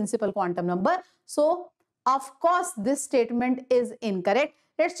only on principal quantum number. So of course this statement is incorrect.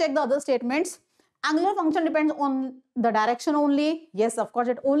 Let's check the other statements. Angular function depends on the direction only. Yes, of course,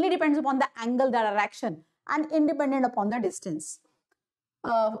 it only depends upon the angle, the direction, and independent upon the distance.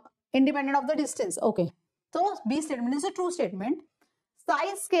 Independent of the distance. Okay. So B statement is a true statement.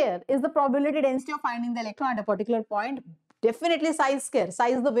 Size square is the probability density of finding the electron at a particular point. Definitely size square.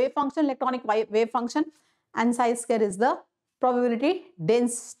 Size is the wave function, electronic wave function, and size square is the probability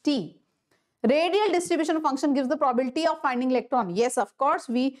density. Radial distribution function gives the probability of finding electron. Yes, of course,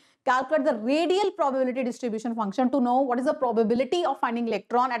 we calculate the radial probability distribution function to know what is the probability of finding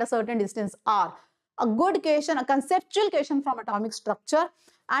electron at a certain distance r. A good question, a conceptual question from atomic structure.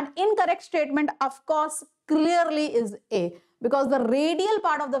 And incorrect statement, of course, clearly is A, because the radial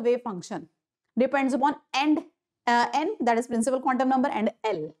part of the wave function depends upon n, that is principal quantum number, and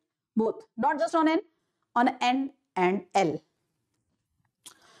L, both, not just on n and L.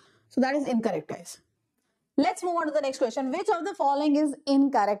 So that is incorrect, guys. Let's move on to the next question. Which of the following is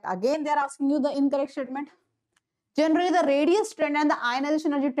incorrect? Again, they are asking you the incorrect statement. Generally, the radius trend and the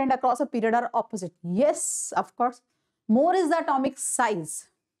ionization energy trend across a period are opposite. Yes, of course. More is the atomic size,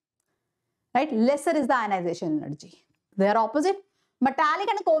 right? Lesser is the ionization energy. They are opposite. Metallic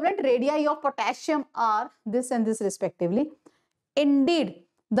and covalent radii of potassium are this and this respectively. Indeed,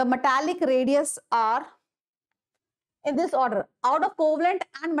 the metallic radius are in this order, out of covalent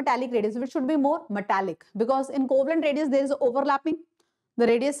and metallic radius, which should be more metallic, because in covalent radius there is overlapping. The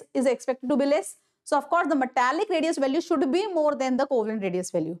radius is expected to be less. So of course the metallic radius value should be more than the covalent radius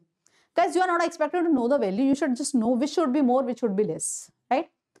value. Guys, you are not expected to know the value. You should just know which should be more, which should be less, right?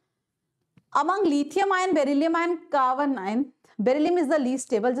 Among lithium ion, beryllium ion, carbon ion, beryllium is the least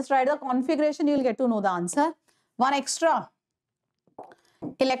stable. Just write the configuration, you will get to know the answer. One extra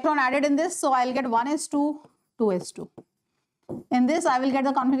electron added in this, so I will get 1s2, 2s2. In this, I will get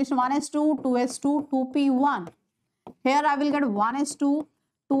the configuration 1s2, 2s2, 2p1. Here, I will get 1s2,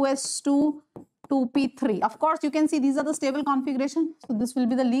 2s2, 2p3. Of course, you can see these are the stable configuration. So, this will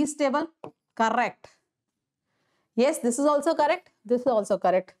be the least stable. Correct. Yes, this is also correct. This is also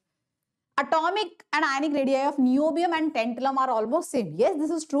correct. Atomic and ionic radii of niobium and tantalum are almost same. Yes,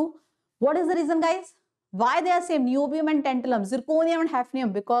 this is true. What is the reason, guys? Why they are same? Niobium and tantalum, zirconium and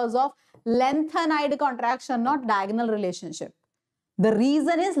hafnium, because of lengthenide contraction, not diagonal relationship. The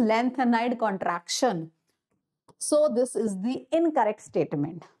reason is lengthenide contraction. So this is the incorrect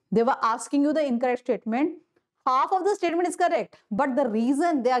statement. They were asking you the incorrect statement. Half of the statement is correct, but the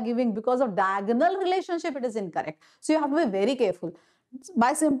reason they are giving because of diagonal relationship, it is incorrect. So you have to be very careful.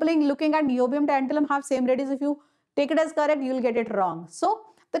 By simply looking at niobium, tantalum have same radius, if you take it as correct, you will get it wrong. So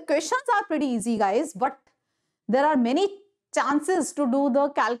the questions are pretty easy, guys, but there are many chances to do the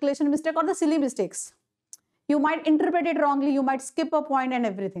calculation mistake or the silly mistakes. You might interpret it wrongly, you might skip a point and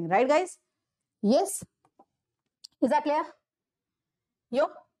everything, right, guys? Yes? Is that clear? Yo?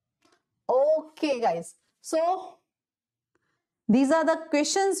 Okay, guys. So these are the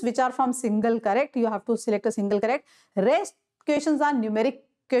questions which are from single correct. You have to select a single correct. Rest questions are numeric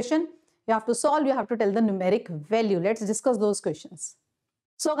question. You have to solve, you have to tell the numeric value. Let's discuss those questions.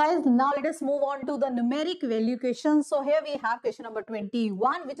 So guys, now let us move on to the numeric value questions. So here we have question number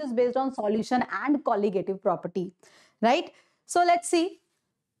 21, which is based on solution and colligative property, right? So let's see.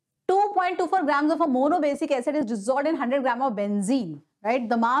 2.24 grams of a monobasic acid is dissolved in 100 gram of benzene, right?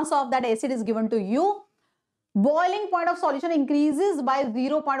 The mass of that acid is given to you. Boiling point of solution increases by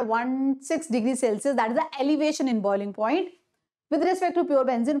 0.16 degrees Celsius. That is the elevation in boiling point. With respect to pure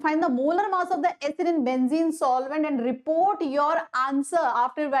benzene, find the molar mass of the acid in benzene solvent and report your answer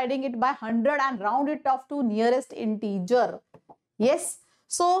after dividing it by 100 and round it off to nearest integer. Yes.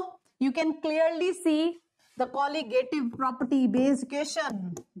 So you can clearly see the colligative property based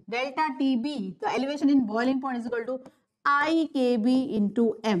equation. Delta TB, the elevation in boiling point, is equal to I KB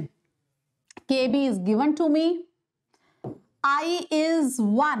into M. KB is given to me. I is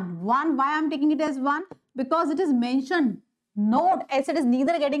 1. Why I am taking it as 1? Because it is mentioned. Note, acid is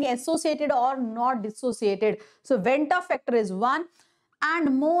neither getting associated or not dissociated. So Venta factor is 1.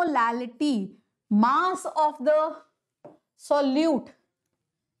 And molality, mass of the solute,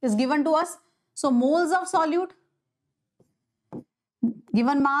 is given to us. So moles of solute,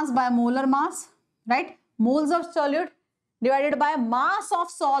 given mass by molar mass, right? Moles of solute divided by mass of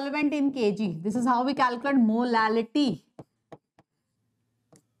solvent in kg. This is how we calculate molality.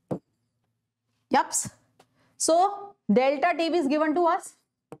 Yups. So delta TB is given to us.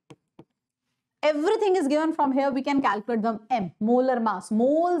 Everything is given from here. We can calculate the M, molar mass.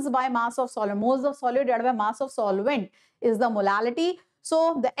 Moles by mass of solvent. Moles of solute divided by mass of solvent is the molality.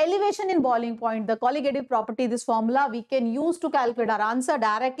 So the elevation in boiling point, the colligative property, this formula we can use to calculate our answer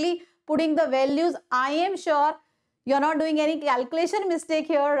directly, putting the values. I am sure you're not doing any calculation mistake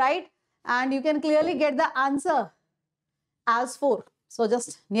here, right? And you can clearly get the answer as 4. So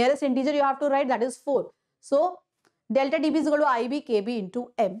just nearest integer you have to write, that is 4. So delta TB is equal to IB KB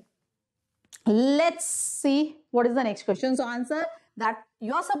into M. Let's see what is the next question. So answer that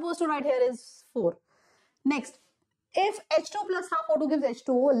you are supposed to write here is 4. Next, if H2 plus half O2 gives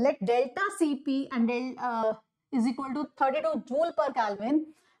H2O, let delta Cp and is equal to 32 joule per Kelvin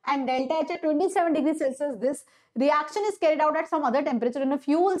and delta H at 27 degrees Celsius. This reaction is carried out at some other temperature in a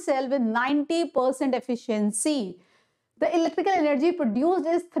fuel cell with 90% efficiency. The electrical energy produced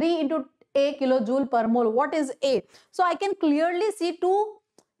is 3 into A kilojoule per mole. What is A? So I can clearly see two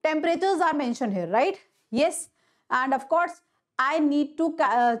temperatures are mentioned here, right? Yes. And of course, I need to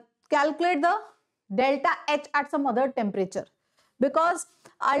calculate the delta H at some other temperature, because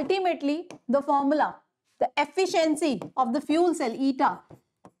ultimately the formula, the efficiency of the fuel cell eta,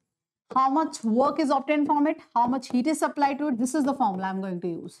 how much work is obtained from it, how much heat is supplied to it, this is the formula I'm going to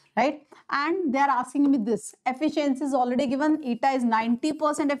use, right? And they are asking me this. Efficiency is already given. Eta is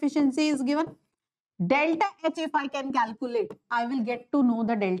 90% efficiency is given. Delta H, if I can calculate, I will get to know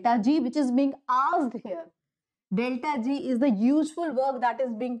the delta G, which is being asked here. Delta G is the useful work that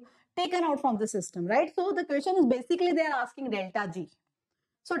is being taken out from the system, right? So the question is basically they are asking delta G.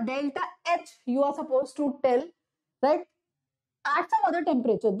 So delta H you are supposed to tell, right? At some other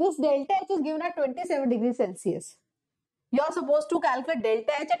temperature, this delta H is given at 27 degrees Celsius. You are supposed to calculate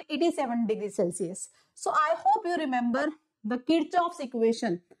delta H at 87 degrees Celsius. So I hope you remember the Kirchhoff's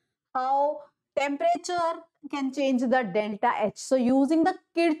equation, how temperature can change the delta H. So using the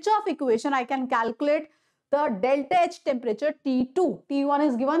Kirchhoff equation, I can calculate the delta H temperature T2. T1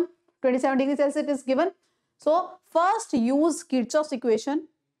 is given, 27 degrees Celsius is given. So first use Kirchhoff's equation.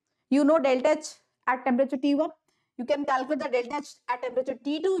 You know delta H at temperature T1. You can calculate the delta H at temperature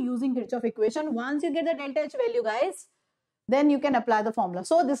T2 using Kirchhoff equation. Once you get the delta H value, guys, then you can apply the formula.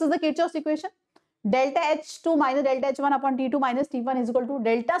 So this is the Kirchhoff's equation. Delta H2 minus delta H1 upon T2 minus T1 is equal to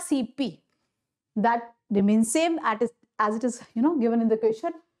delta Cp. That remains same as it is, given in the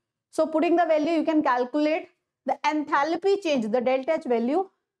question. So putting the value, you can calculate the enthalpy change, the delta H value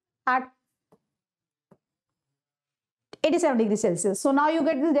at 87 degrees Celsius. So now you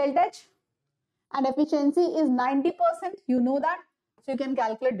get this delta H and efficiency is 90%. You know that. So you can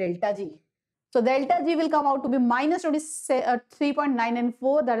calculate delta G. So delta G will come out to be minus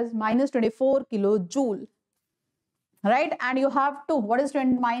 3.994, that is minus 24 kilojoule. Right? And you have to, what is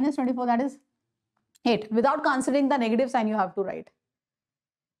minus 24? That is 8. Without considering the negative sign, you have to write.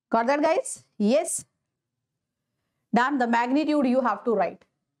 Got that, guys? Yes. Done. The magnitude you have to write.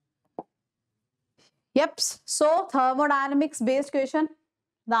 Yep. So thermodynamics based question,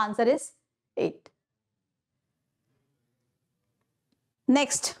 the answer is 8.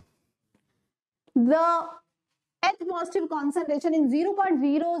 Next, the H positive concentration in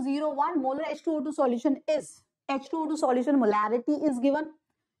 0.001 molar H2O2 solution is, H2O2 solution molarity is given.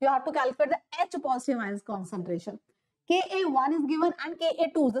 You have to calculate the H positive ions concentration. Ka1 is given and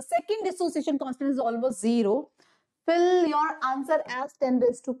Ka2. The second dissociation constant is almost 0. Fill your answer as 10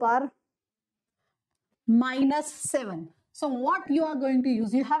 raised to power minus 7. So what you are going to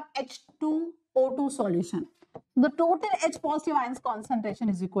use? You have H2O2 solution. The total H positive ions concentration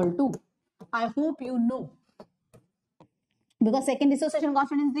is equal to, I hope you know, because second dissociation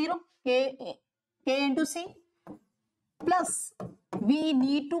constant is 0, K into C, plus we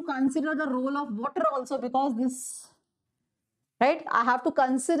need to consider the role of water also, because this, right, I have to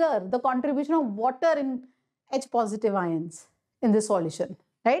consider the contribution of water in H positive ions in this solution,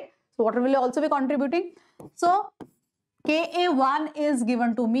 right? So water will also be contributing. So Ka1 is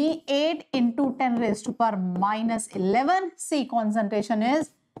given to me 8 into 10 raised to power minus 11. C concentration is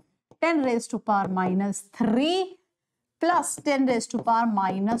 10 raised to power minus 3 plus 10 raised to power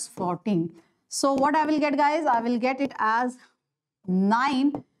minus 14. So what I will get, guys? I will get it as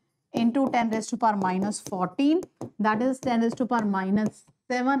 9 into 10 raised to power minus 14. That is 10 raised to power minus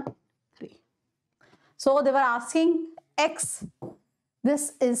 7, 3. So they were asking X.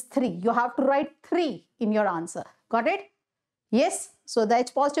 This is 3. You have to write 3 in your answer. Got it? Yes. So the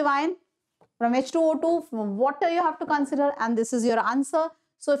H positive ion from H2O2, from water you have to consider, and this is your answer.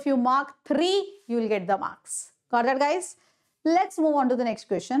 So if you mark 3, you will get the marks. Got that, guys? Let's move on to the next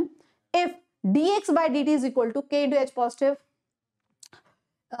question. If dx by dt is equal to K into H positive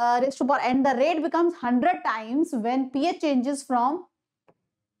raised to power n, the rate becomes 100 times when pH changes from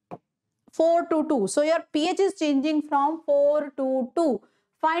 4 to 2. So your pH is changing from 4 to 2.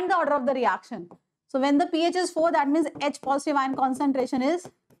 Find the order of the reaction. So when the pH is 4, that means H positive ion concentration is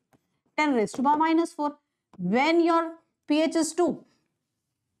 10 raised to power minus 4. When your pH is 2,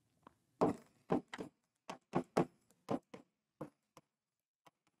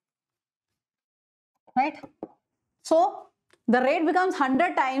 right? So the rate becomes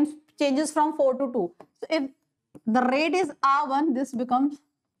 100 times, changes from 4 to 2. So if the rate is R1, this becomes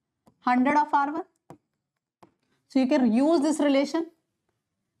 100 of R1. So you can use this relation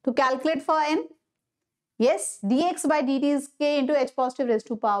to calculate for N. Yes, dx by dt is K into H positive raised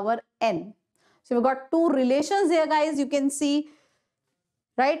to power N. So we've got two relations here, guys. You can see,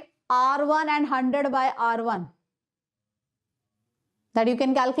 right? R1 and 100 by R1. That you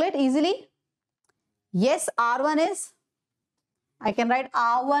can calculate easily. Yes, R1 is, I can write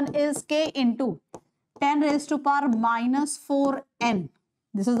R1 is K into 10 raised to power minus 4N.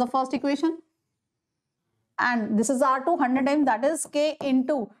 This is the first equation. And this is R2, 100 times, that is K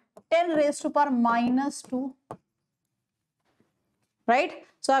into 10 raised to power minus 2. Right?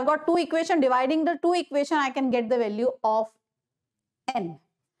 So I've got two equations. Dividing the two equations, I can get the value of N.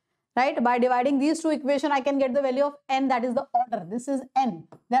 Right? By dividing these two equations, I can get the value of N, that is the order. This is N.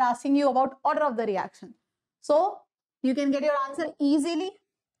 They're asking you about order of the reaction. So you can get your answer easily.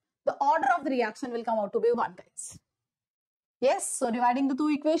 The order of the reaction will come out to be 1, guys. Yes, so dividing the two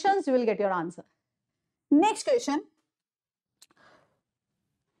equations, you will get your answer. Next question.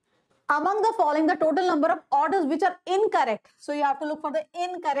 Among the following, the total number of orders which are incorrect. So you have to look for the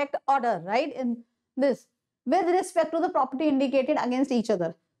incorrect order, right? In this, with respect to the property indicated against each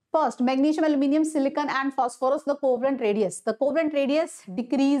other. First, magnesium, aluminium, silicon and phosphorus, the covalent radius. The covalent radius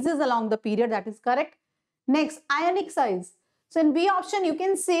decreases along the period, that is correct. Next, ionic size. So in B option, you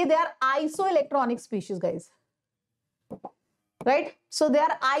can say they are isoelectronic species, guys. Right? So they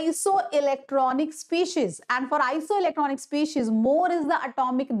are isoelectronic species. And for isoelectronic species, more is the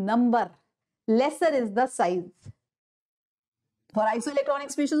atomic number, lesser is the size. For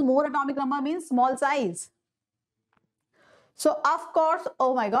isoelectronic species, more atomic number means small size. So of course,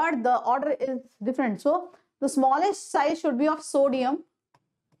 oh my God, the order is different. So the smallest size should be of sodium,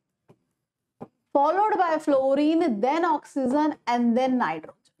 followed by fluorine, then oxygen, and then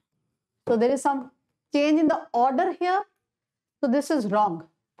nitrogen. So there is some change in the order here. So this is wrong,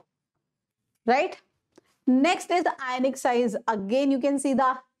 right? Next is the ionic size. Again, you can see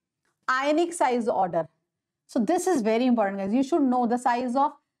the ionic size order. So this is very important, guys. You should know the size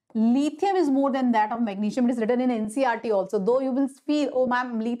of lithium is more than that of magnesium. It is written in NCERT also. Though you will feel, oh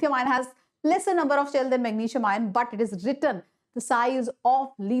ma'am, lithium ion has lesser number of shell than magnesium ion, but it is written the size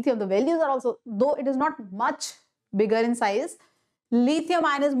of lithium. The values are also, though it is not much bigger in size, lithium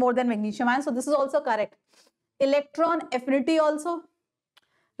ion is more than magnesium ion. So this is also correct. Electron affinity also,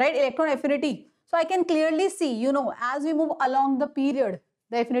 right? Electron affinity. So I can clearly see, you know, as we move along the period,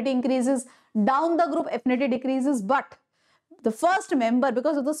 the affinity increases, down the group affinity decreases, but the first member,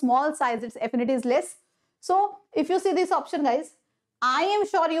 because of the small size, its affinity is less. So if you see this option, guys, I am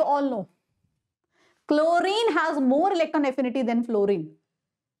sure you all know Chlorine has more electron affinity than fluorine,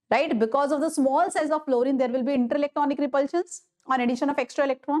 right? Because of the small size of fluorine, there will be interelectronic repulsions on addition of extra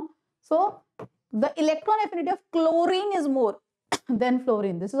electron. So the electron affinity of chlorine is more than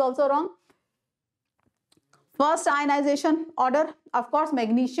fluorine. This is also wrong. First ionization order, of course,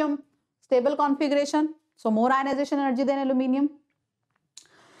 magnesium, stable configuration, so more ionization energy than aluminium.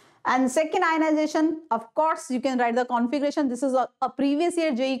 And second ionization, of course, you can write the configuration. This is a previous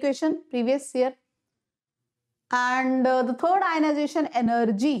year JEE question, previous year. And the third ionization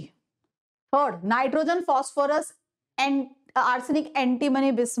energy, third, nitrogen, phosphorus, and arsenic,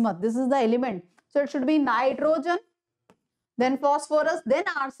 antimony, bismuth. This is the element. So it should be nitrogen, then phosphorus, then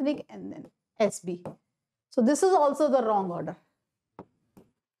arsenic, and then Sb. So this is also the wrong order,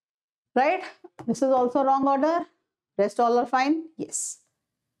 right? This is also wrong order. Rest all are fine. Yes.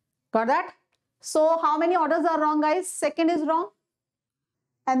 Got that? So how many orders are wrong, guys? Second is wrong.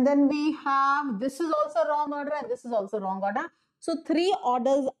 And then we have, this is also wrong order and this is also wrong order. So 3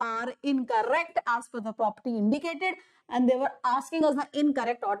 orders are incorrect as per the property indicated, and they were asking us the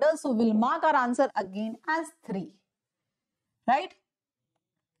incorrect order. So we'll mark our answer again as 3, right?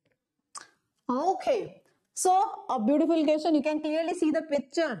 Okay. So a beautiful question. You can clearly see the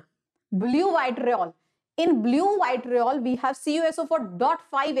picture. Blue-white rheol. In blue-white rheol, we have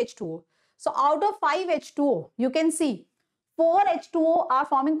CuSO4.5H2O. So out of 5 H2O, you can see 4 H2O are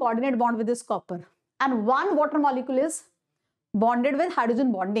forming coordinate bond with this copper, and 1 water molecule is bonded with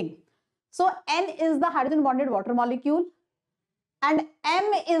hydrogen bonding. So N is the hydrogen bonded water molecule and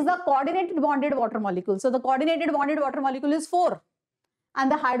M is the coordinated bonded water molecule. So the coordinated bonded water molecule is 4 and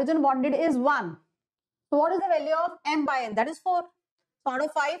the hydrogen bonded is 1. So what is the value of M by N? That is 4. So out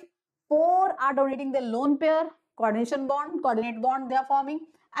of 5, 4 are donating the lone pair, coordination bond, coordinate bond they are forming,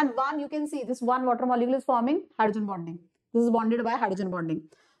 and 1, you can see this 1 water molecule is forming hydrogen bonding. This is bonded by hydrogen bonding.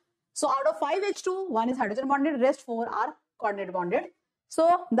 So out of 5 H2, 1 is hydrogen bonded, rest 4 are coordinate bonded.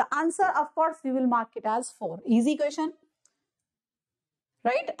 So the answer, of course, we will mark it as 4. Easy question,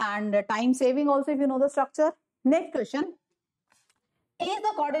 right? And time saving also if you know the structure. Next question. A is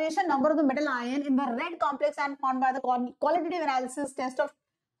the coordination number of the metal ion in the red complex and found by the qualitative analysis test of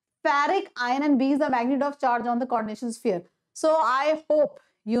ferric ion, and B is the magnitude of charge on the coordination sphere. So I hope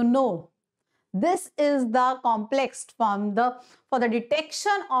you know this is the complex for the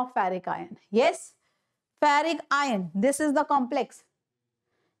detection of ferric ion. Yes, ferric ion, this is the complex.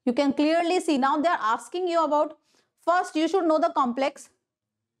 You can clearly see. Now they are asking you about, first you should know the complex.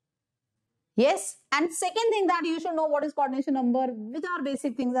 Yes, and second thing that you should know what is coordination number, which are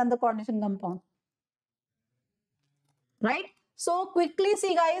basic things, and the coordination compound. Right? So quickly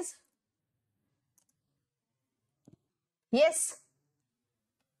see, guys. Yes.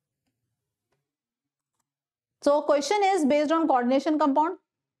 So question is based on coordination compound.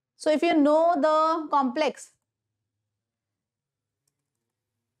 So if you know the complex,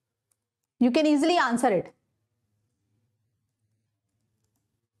 you can easily answer it.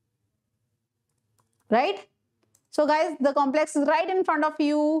 Right? So guys, the complex is right in front of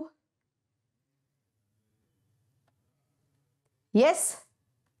you. Yes.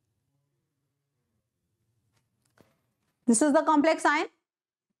 This is the complex ion.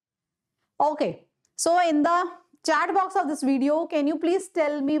 Okay. So in the chat box of this video, can you please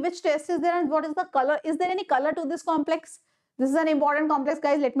tell me which test is there and what is the color? Is there any color to this complex? This is an important complex,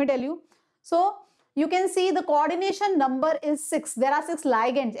 guys. Let me tell you. So you can see the coordination number is 6. There are 6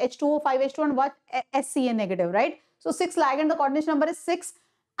 ligands, H2O, 5H2 and what? SCN negative, right? So 6 ligand, the coordination number is 6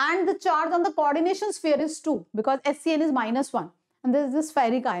 and the charge on the coordination sphere is 2 because SCN is -1 and there is this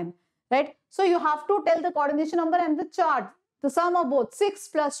ferric ion, right? So you have to tell the coordination number and the charge, the sum of both. 6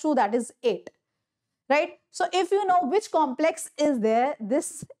 plus 2, that is 8, right? So if you know which complex is there,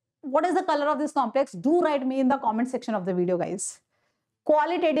 what is the color of this complex? Do write me in the comment section of the video, guys.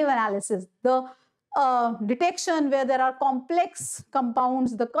 Qualitative analysis, the detection where there are complex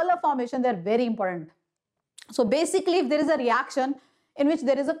compounds, the color formation, they're very important. So basically, if there is a reaction in which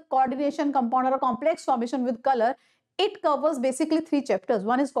there is a coordination compound or a complex formation with color, it covers basically 3 chapters.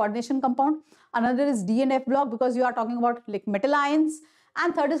 One is coordination compound, another is D and F block because you are talking about like metal ions,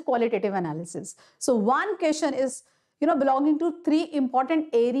 and third is qualitative analysis. So one question is, belonging to 3 important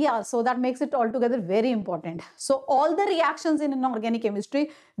areas, so that makes it altogether very important. So all the reactions in inorganic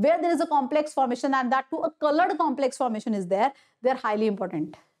chemistry where there is a complex formation and that too a colored complex formation is there, they're highly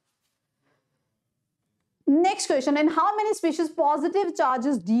important. Next question, in how many species positive charge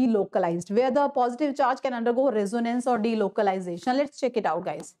is delocalized, where the positive charge can undergo resonance or delocalization? Let's check it out,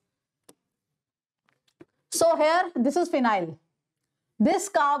 guys. So here, this is phenyl. This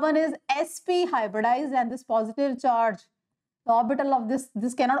carbon is sp hybridized and this positive charge, orbital of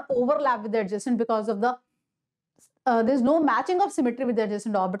this cannot overlap with the adjacent because of the there's no matching of symmetry with the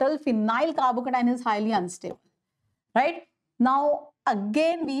adjacent orbital. Phenyl carbocation is highly unstable, right? Now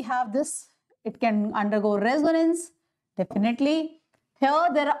again we have this, it can undergo resonance, definitely. Here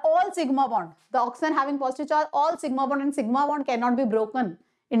there are all sigma bond, the oxygen having positive charge, all sigma bond, and sigma bond cannot be broken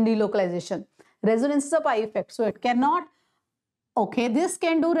in delocalization. Resonance is a pi effect, so it cannot. Okay, this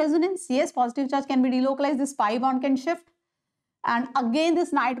can do resonance. Yes, positive charge can be delocalized. This pi bond can shift. And again,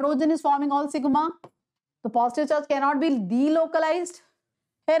 this nitrogen is forming all sigma. The positive charge cannot be delocalized.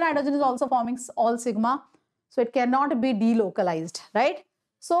 Here, nitrogen is also forming all sigma. So it cannot be delocalized, right?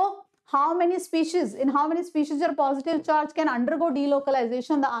 So how many species, in how many species your positive charge can undergo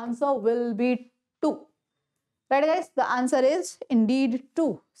delocalization? The answer will be 2. Right, guys? The answer is indeed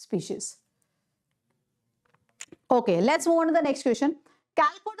 2 species. Okay, let's move on to the next question.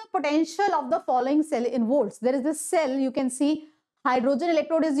 Calculate the potential of the following cell in volts. There is this cell, you can see hydrogen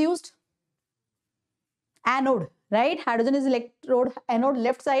electrode is used. Anode, right? Hydrogen is electrode, anode,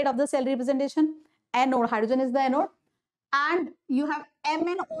 left side of the cell representation. Anode, hydrogen is the anode. And you have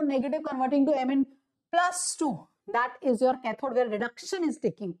MnO negative converting to Mn plus 2. That is your cathode where reduction is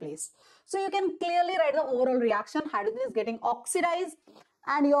taking place. So you can clearly write the overall reaction. Hydrogen is getting oxidized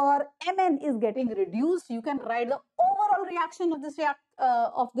and your Mn is getting reduced. You can write the overall reaction of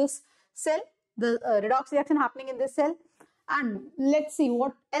this cell, the redox reaction happening in this cell. And let's see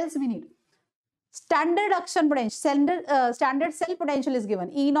what else we need. Standard reduction potential, standard cell potential is given.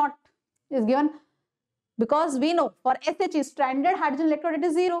 E0 is given because we know for SHE, standard hydrogen electrode, it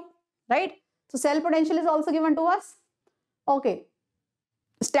is 0, right? So cell potential is also given to us. Okay,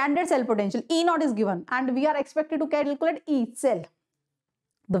 standard cell potential E0 is given and we are expected to calculate E cell.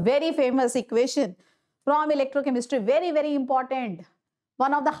 The very famous equation from electrochemistry, very, very important.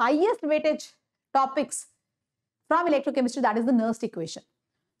 One of the highest weightage topics from electrochemistry, that is the Nernst equation.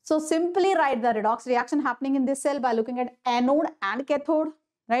 So simply write the redox reaction happening in this cell by looking at anode and cathode,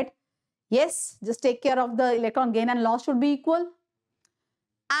 right? Yes, just take care of the electron gain and loss should be equal.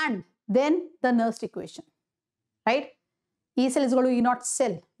 And then the Nernst equation, right? E cell is equal to E0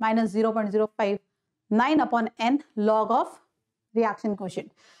 cell minus 0.059 upon N log of reaction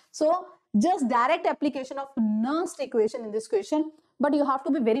quotient. So just direct application of Nernst equation in this question, but you have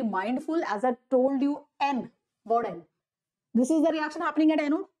to be very mindful as I told you N, word N. This is the reaction happening at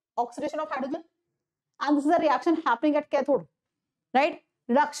anode, oxidation of hydrogen, and this is the reaction happening at cathode, right?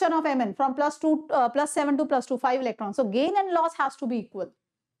 Reduction of Mn from plus 7 to plus 2, 5 electrons. So gain and loss has to be equal,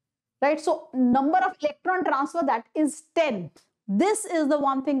 right? So number of electron transfer, that is 10. This is the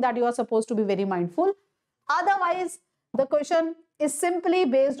one thing that you are supposed to be very mindful. Otherwise, the question is simply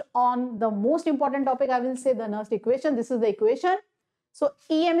based on the most important topic, I will say the Nernst equation. This is the equation. So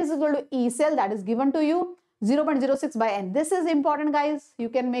Em is equal to E cell, that is given to you, 0.06 by N. This is important, guys. You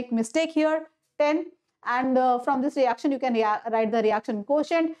can make mistake here, 10. And from this reaction, you can write the reaction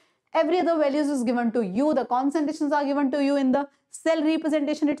quotient. Every other values is given to you. The concentrations are given to you in the cell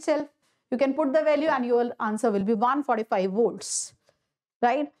representation itself. You can put the value and your answer will be 145 volts,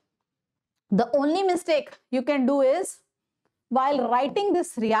 right? The only mistake you can do is while writing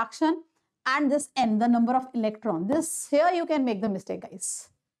this reaction and this N, the number of electron, this here you can make the mistake, guys.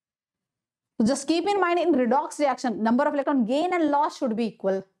 So just keep in mind in redox reaction, number of electron gain and loss should be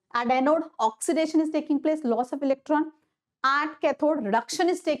equal. At anode, oxidation is taking place, loss of electron. At cathode, reduction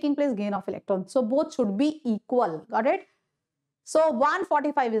is taking place, gain of electron. So both should be equal. Got it? So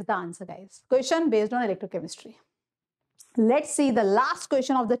 145 is the answer, guys. Question based on electrochemistry. Let's see the last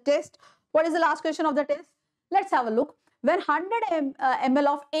question of the test. What is the last question of the test? Let's have a look. When 100 ml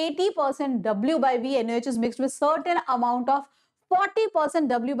of 80% W by V NaOH is mixed with certain amount of 40%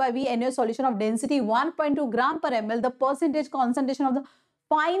 W by V NaOH solution of density 1.2 gram per ml, the percentage concentration of the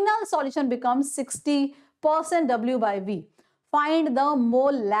final solution becomes 60% W by V. Find the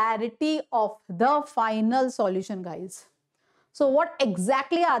molarity of the final solution, guys. So what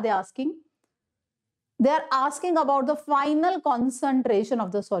exactly are they asking? They are asking about the final concentration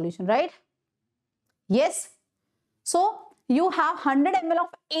of the solution, right? Yes. So you have 100 ml of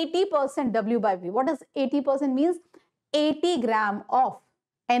 80% W by V. What does 80% means? 80 gram of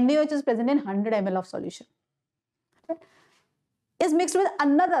NaOH is present in 100 ml of solution. Is mixed with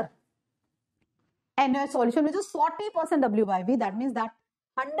another NaOH solution which is 40% W by V. That means that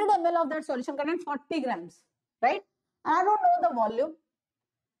 100 ml of that solution contains 40 grams, right? And I don't know the volume,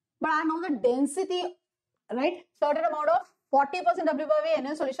 but I know the density, right? Certain amount of 40% W by V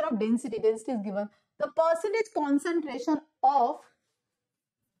NaOH solution of density. Density is given. The percentage concentration of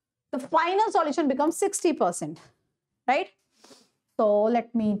the final solution becomes 60%, right? So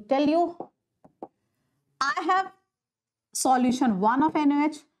let me tell you, I have solution 1 of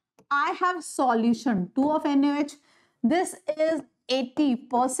NaOH. I have solution 2 of NaOH. This is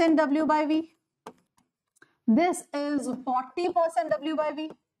 80% W by V. This is 40% W by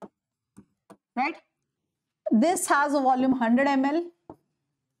V, right? This has a volume 100 ml.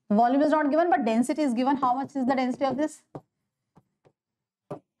 Volume is not given, but density is given. How much is the density of this?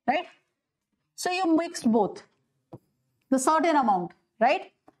 Right? So you mixed both, the certain amount,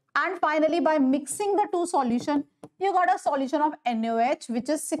 right? And finally, by mixing the two solution, you got a solution of NaOH, which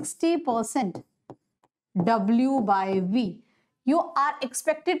is 60% W by V. You are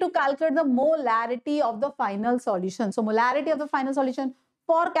expected to calculate the molarity of the final solution. So molarity of the final solution,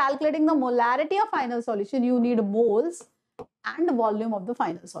 for calculating the molarity of final solution, you need moles and volume of the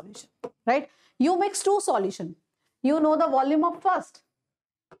final solution, right? You mix two solution. You know the volume of first,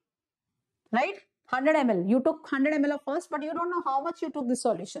 right? 100 ml. You took 100 ml of first, but you don't know how much you took this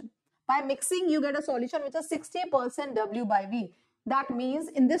solution. By mixing, you get a solution which is 60% W by V. That means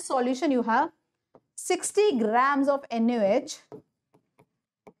in this solution, you have 60 grams of NaOH,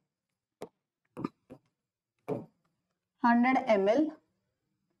 100 ml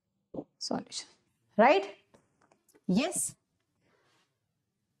solution, right? Yes.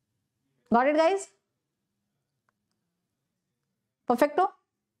 Got it, guys? Perfecto?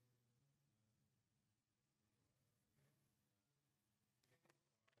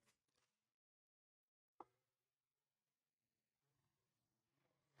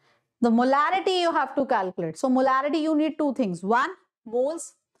 The molarity you have to calculate. So molarity, you need two things. One,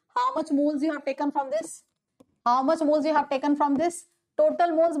 moles. How much moles you have taken from this? How much moles you have taken from this? Total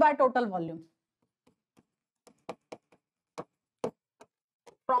moles by total volume.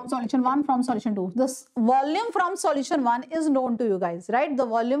 From solution 1, from solution 2. This volume from solution 1 is known to you guys, right? The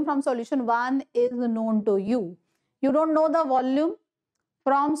volume from solution 1 is known to you. You don't know the volume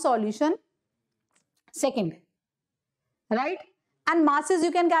from solution second, right? And masses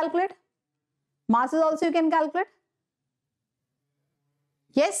you can calculate. Masses also you can calculate.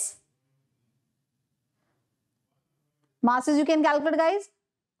 Yes? Masses you can calculate, guys.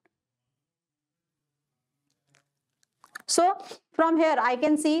 So from here I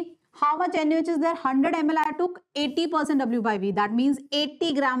can see how much NaOH is there. 100 ml I took 80% W by V. That means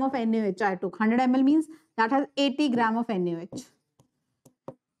 80 gram of NaOH I took. 100 ml means that has 80 gram of NaOH.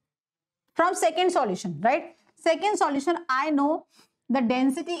 From second solution, right? Second solution, I know the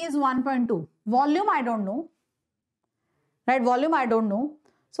density is 1.2. Volume I don't know, right? Volume I don't know.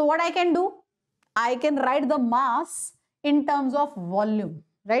 So what I can do? I can write the mass in terms of volume,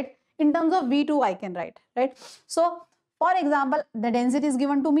 right? In terms of V2 I can write, right? So for example, the density is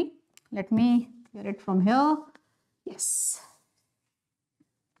given to me. Let me get it from here. Yes.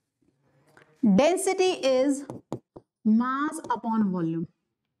 Density is mass upon volume.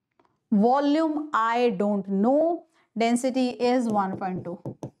 Volume I don't know. Density is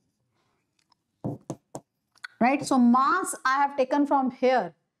 1.2. Right? So mass I have taken from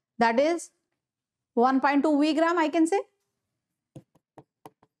here. That is 1.2 V gram, I can say.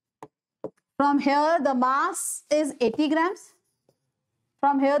 From here, the mass is 80 grams.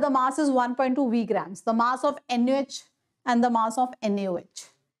 From here, the mass is 1.2 V grams. The mass of NaOH and the mass of NaOH.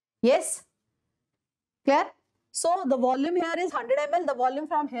 Yes? Clear? So, the volume here is 100 ml. The volume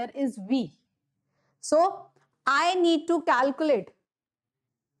from here is V. So, I need to calculate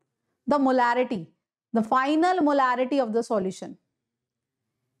the molarity, the final molarity of the solution.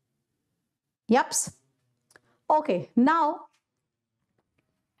 Yups. Okay, now,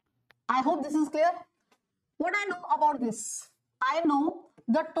 I hope this is clear. What I know about this? I know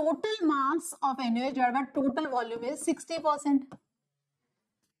the total mass of NaOH divided by total volume is 60%.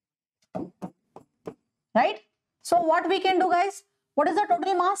 Right? So what we can do, guys? What is the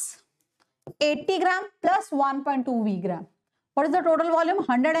total mass? 80 gram plus 1.2 V gram. What is the total volume?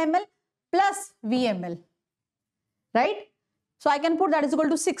 100 ml plus VML. Right? So I can put that is equal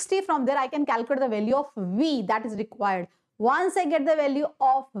to 60. From there I can calculate the value of V that is required. Once I get the value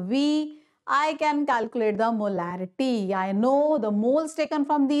of V, I can calculate the molarity. I know the moles taken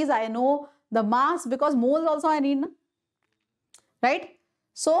from these. I know the mass because moles also I need. Right?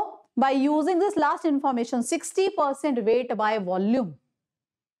 So by using this last information, 60% weight by volume.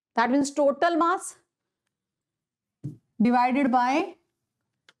 That means total mass divided by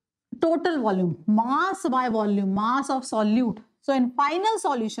total volume. Mass by volume, mass of solute. So in final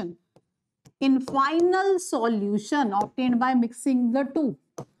solution obtained by mixing the two,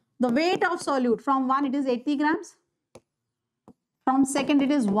 the weight of solute from one it is 80 grams. From second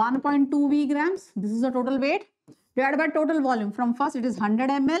it is 1.2 V grams. This is the total weight divided by total volume. From first it is 100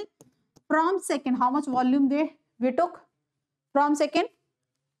 ml. From second, how much volume we took? From second,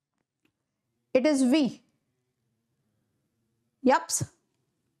 it is V. Yups.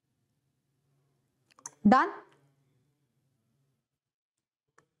 Done.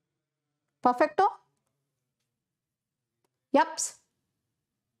 Perfecto. Yups.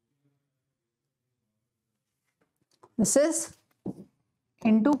 This is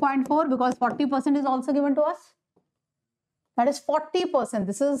in 2.4 because 40% is also given to us. That is 40%.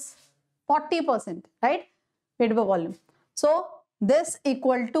 This is 40%, right? Weight by volume. So this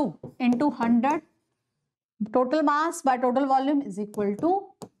equal to into 100. Total mass by total volume is equal to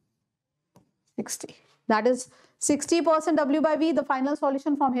 60. That is 60% W by V, the final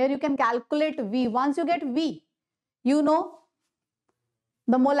solution. From here you can calculate V. Once you get V, you know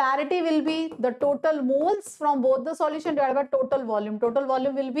the molarity will be the total moles from both the solution divided by total volume. Total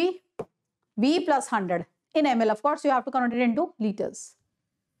volume will be V plus 100 in ml. Of course, you have to convert it into liters.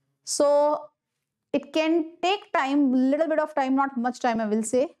 So it can take time, little bit of time, not much time I will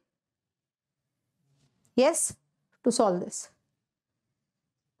say. Yes, to solve this.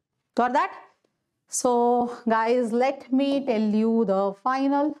 Got that? So guys, let me tell you the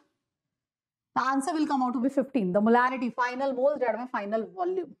final. The answer will come out to be 15. The molarity, final moles divided by final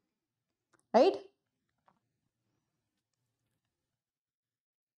volume. Right?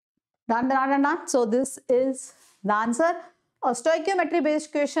 Done. So this is the answer. A stoichiometry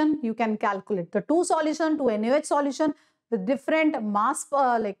based question, you can calculate the two solution, two NaOH solution with different mass,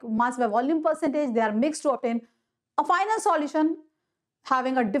 like mass by volume percentage. They are mixed to obtain a final solution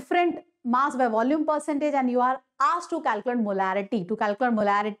having a different mass by volume percentage, and you are asked to calculate molarity. To calculate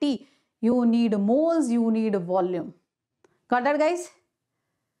molarity, you need moles, you need volume. Got that, guys?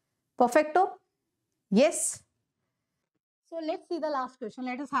 Perfecto? Yes. So let's see the last question.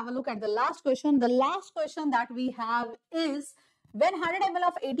 Let us have a look at the last question. The last question that we have is, when 100 ml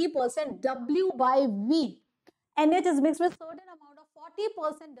of 80% W by V NH is mixed with certain amount of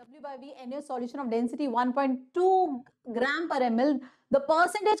 40% W by V NH solution of density 1.2 gram per ml, the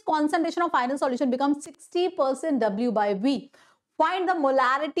percentage concentration of final solution becomes 60% W by V. Find the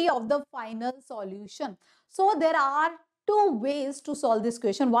molarity of the final solution. So there are two ways to solve this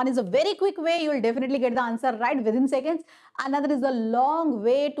question. One is a very quick way, you will definitely get the answer right within seconds. Another is a long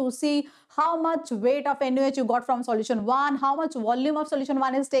way to see how much weight of NaOH you got from solution 1, how much volume of solution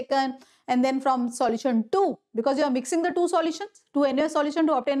 1 is taken, and then from solution 2, because you are mixing the two solutions, two NaOH solution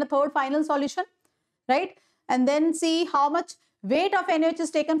to obtain the third final solution, right? And then see how much weight of NaOH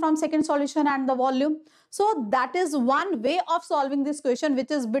is taken from second solution and the volume. So that is one way of solving this question, which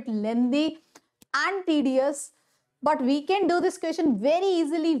is a bit lengthy and tedious. But we can do this question very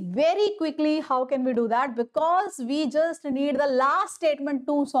easily, very quickly. How can we do that? Because we just need the last statement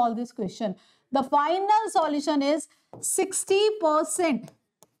to solve this question. The final solution is 60%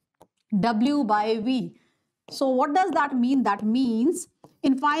 W by V. So what does that mean? That means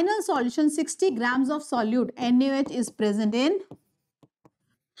in final solution, 60 grams of solute NaOH is present in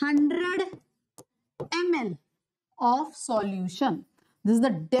 100 ml of solution. This is the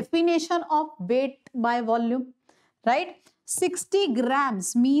definition of weight by volume. Right? 60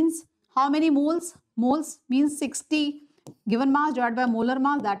 grams means how many moles? Moles means 60 given mass divided by molar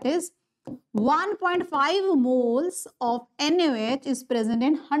mass, that is 1.5 moles of NaOH is present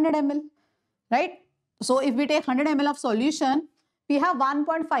in 100 ml. Right? So if we take 100 ml of solution, we have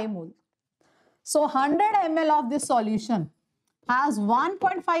 1.5 moles. So 100 ml of this solution has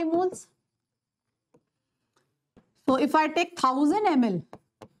 1.5 moles. So if I take 1000 ml,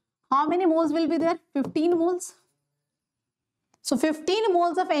 how many moles will be there? 15 moles. So 15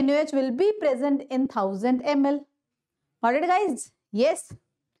 moles of NaOH will be present in 1000 ml. Got it, guys? Yes.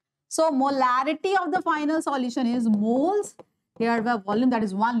 So molarity of the final solution is moles divided by volume, that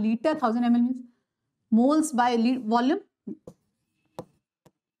is 1 liter. 1000 ml means moles by volume.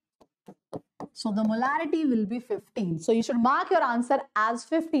 So the molarity will be 15. So you should mark your answer as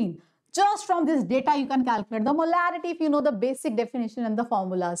 15. Just from this data, you can calculate the molarity if you know the basic definition and the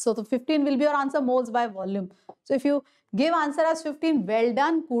formula. So the 15 will be your answer, moles by volume. So if you give answer as 15, well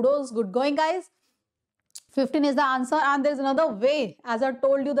done. Kudos. Good going, guys. 15 is the answer. And there is another way. As I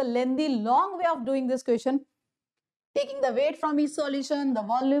told you, the lengthy, long way of doing this question. Taking the weight from each solution, the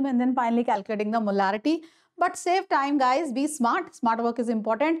volume, and then finally calculating the molarity. But save time, guys. Be smart. Smart work is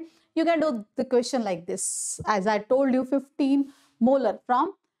important. You can do the question like this. As I told you, 15 molar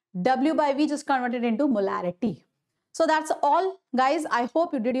from W by V just converted into molarity. So that's all, guys. I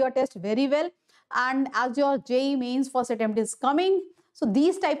hope you did your test very well. And as your JEE mains first attempt is coming, so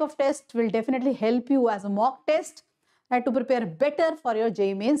these type of tests will definitely help you as a mock test, right, to prepare better for your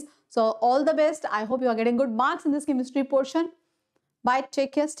JEE mains. So all the best. I hope you are getting good marks in this chemistry portion. Bye.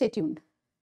 Take care. Stay tuned.